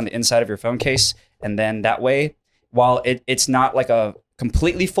can put it on the inside of your phone case, and then that way, while it's not like a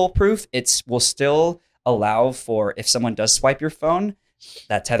completely foolproof, it will still allow for if someone does swipe your phone,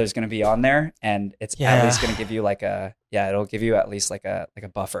 that tether is going to be on there, and it's at least going to give you like it'll give you at least like a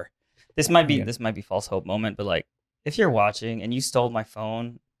buffer. This might be false hope moment, but like if you're watching and you stole my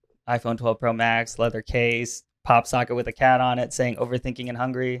phone, iPhone 12 Pro Max, leather case, pop socket with a cat on it saying overthinking and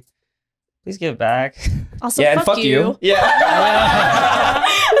hungry, please give it back. Also, and fuck you. Yeah.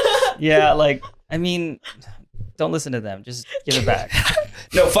 Yeah, like, I mean, don't listen to them. Just give it back.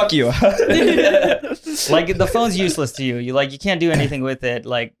 No, fuck you. Like, the phone's useless to you. You can't do anything with it.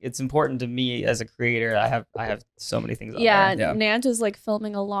 Like, it's important to me as a creator. I have so many things on there. Yeah. Nant is like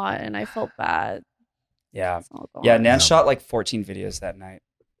filming a lot, and I felt bad. Yeah. Oh, God. Yeah, Nan shot like 14 videos that night.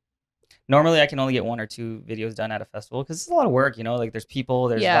 Normally, I can only get 1 or 2 videos done at a festival because it's a lot of work, like there's people,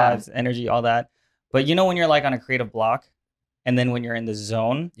 there's Yeah. vibes, energy, all that. But when you're like on a creative block and then when you're in the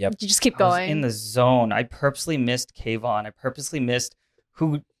zone, You just keep I was going. in the zone. I purposely missed Kayvon. I purposely missed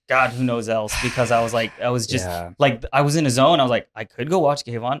who knows else because I was just like, I was in a zone. I was like, I could go watch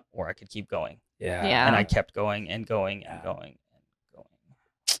Kayvon or I could keep going. Yeah. Yeah. And I kept going and going and going and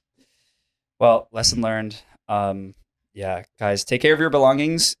going. Well, lesson learned. Yeah, guys, take care of your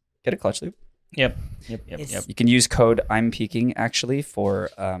belongings. Get a Clutch Lube. Yep. You can use code I'm Peaking actually for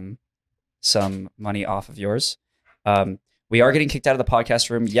some money off of yours. We are getting kicked out of the podcast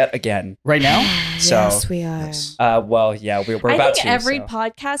room yet again right now. So, yes, we are. Yes. Well, yeah, we're about to. I think every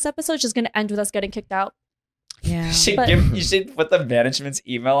podcast episode is just going to end with us getting kicked out. Yeah. You should put the management's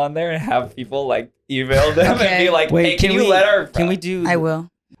email on there and have people like email them and be like, "Hey, can you let our?" Can we do? I will.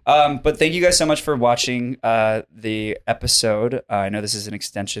 But thank you guys so much for watching the episode. I know this is an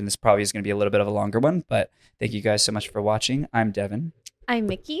extension. This probably is going to be a little bit of a longer one, but thank you guys so much for watching. I'm Devin. I'm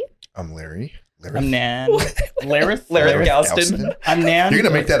Mickey. I'm Larry. I'm Nan. Larith Galston. I'm Nan. You're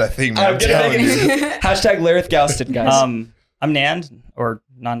gonna make that a thing, man. I'm gonna make it. Hashtag Larith Galston, guys. I'm Nan or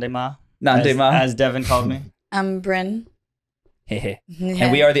Nandema. Nandema. As Devin called me. I'm Bryn.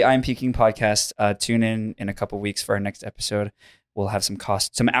 And we are the I'm Peaking podcast. Tune in a couple weeks for our next episode. We'll have some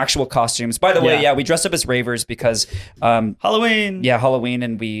actual costumes. By the way, we dressed up as ravers because Halloween. Yeah, Halloween,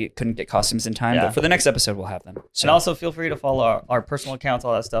 and we couldn't get costumes in time. Yeah. But for the next episode, we'll have them. So. And also feel free to follow our personal accounts,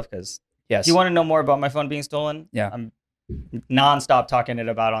 all that stuff, because yes, if you want to know more about my phone being stolen, I'm nonstop talking it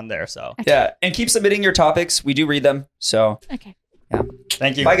about on there. So yeah, and keep submitting your topics. We do read them. So okay. Yeah.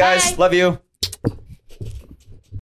 Thank you. Bye guys. Love you.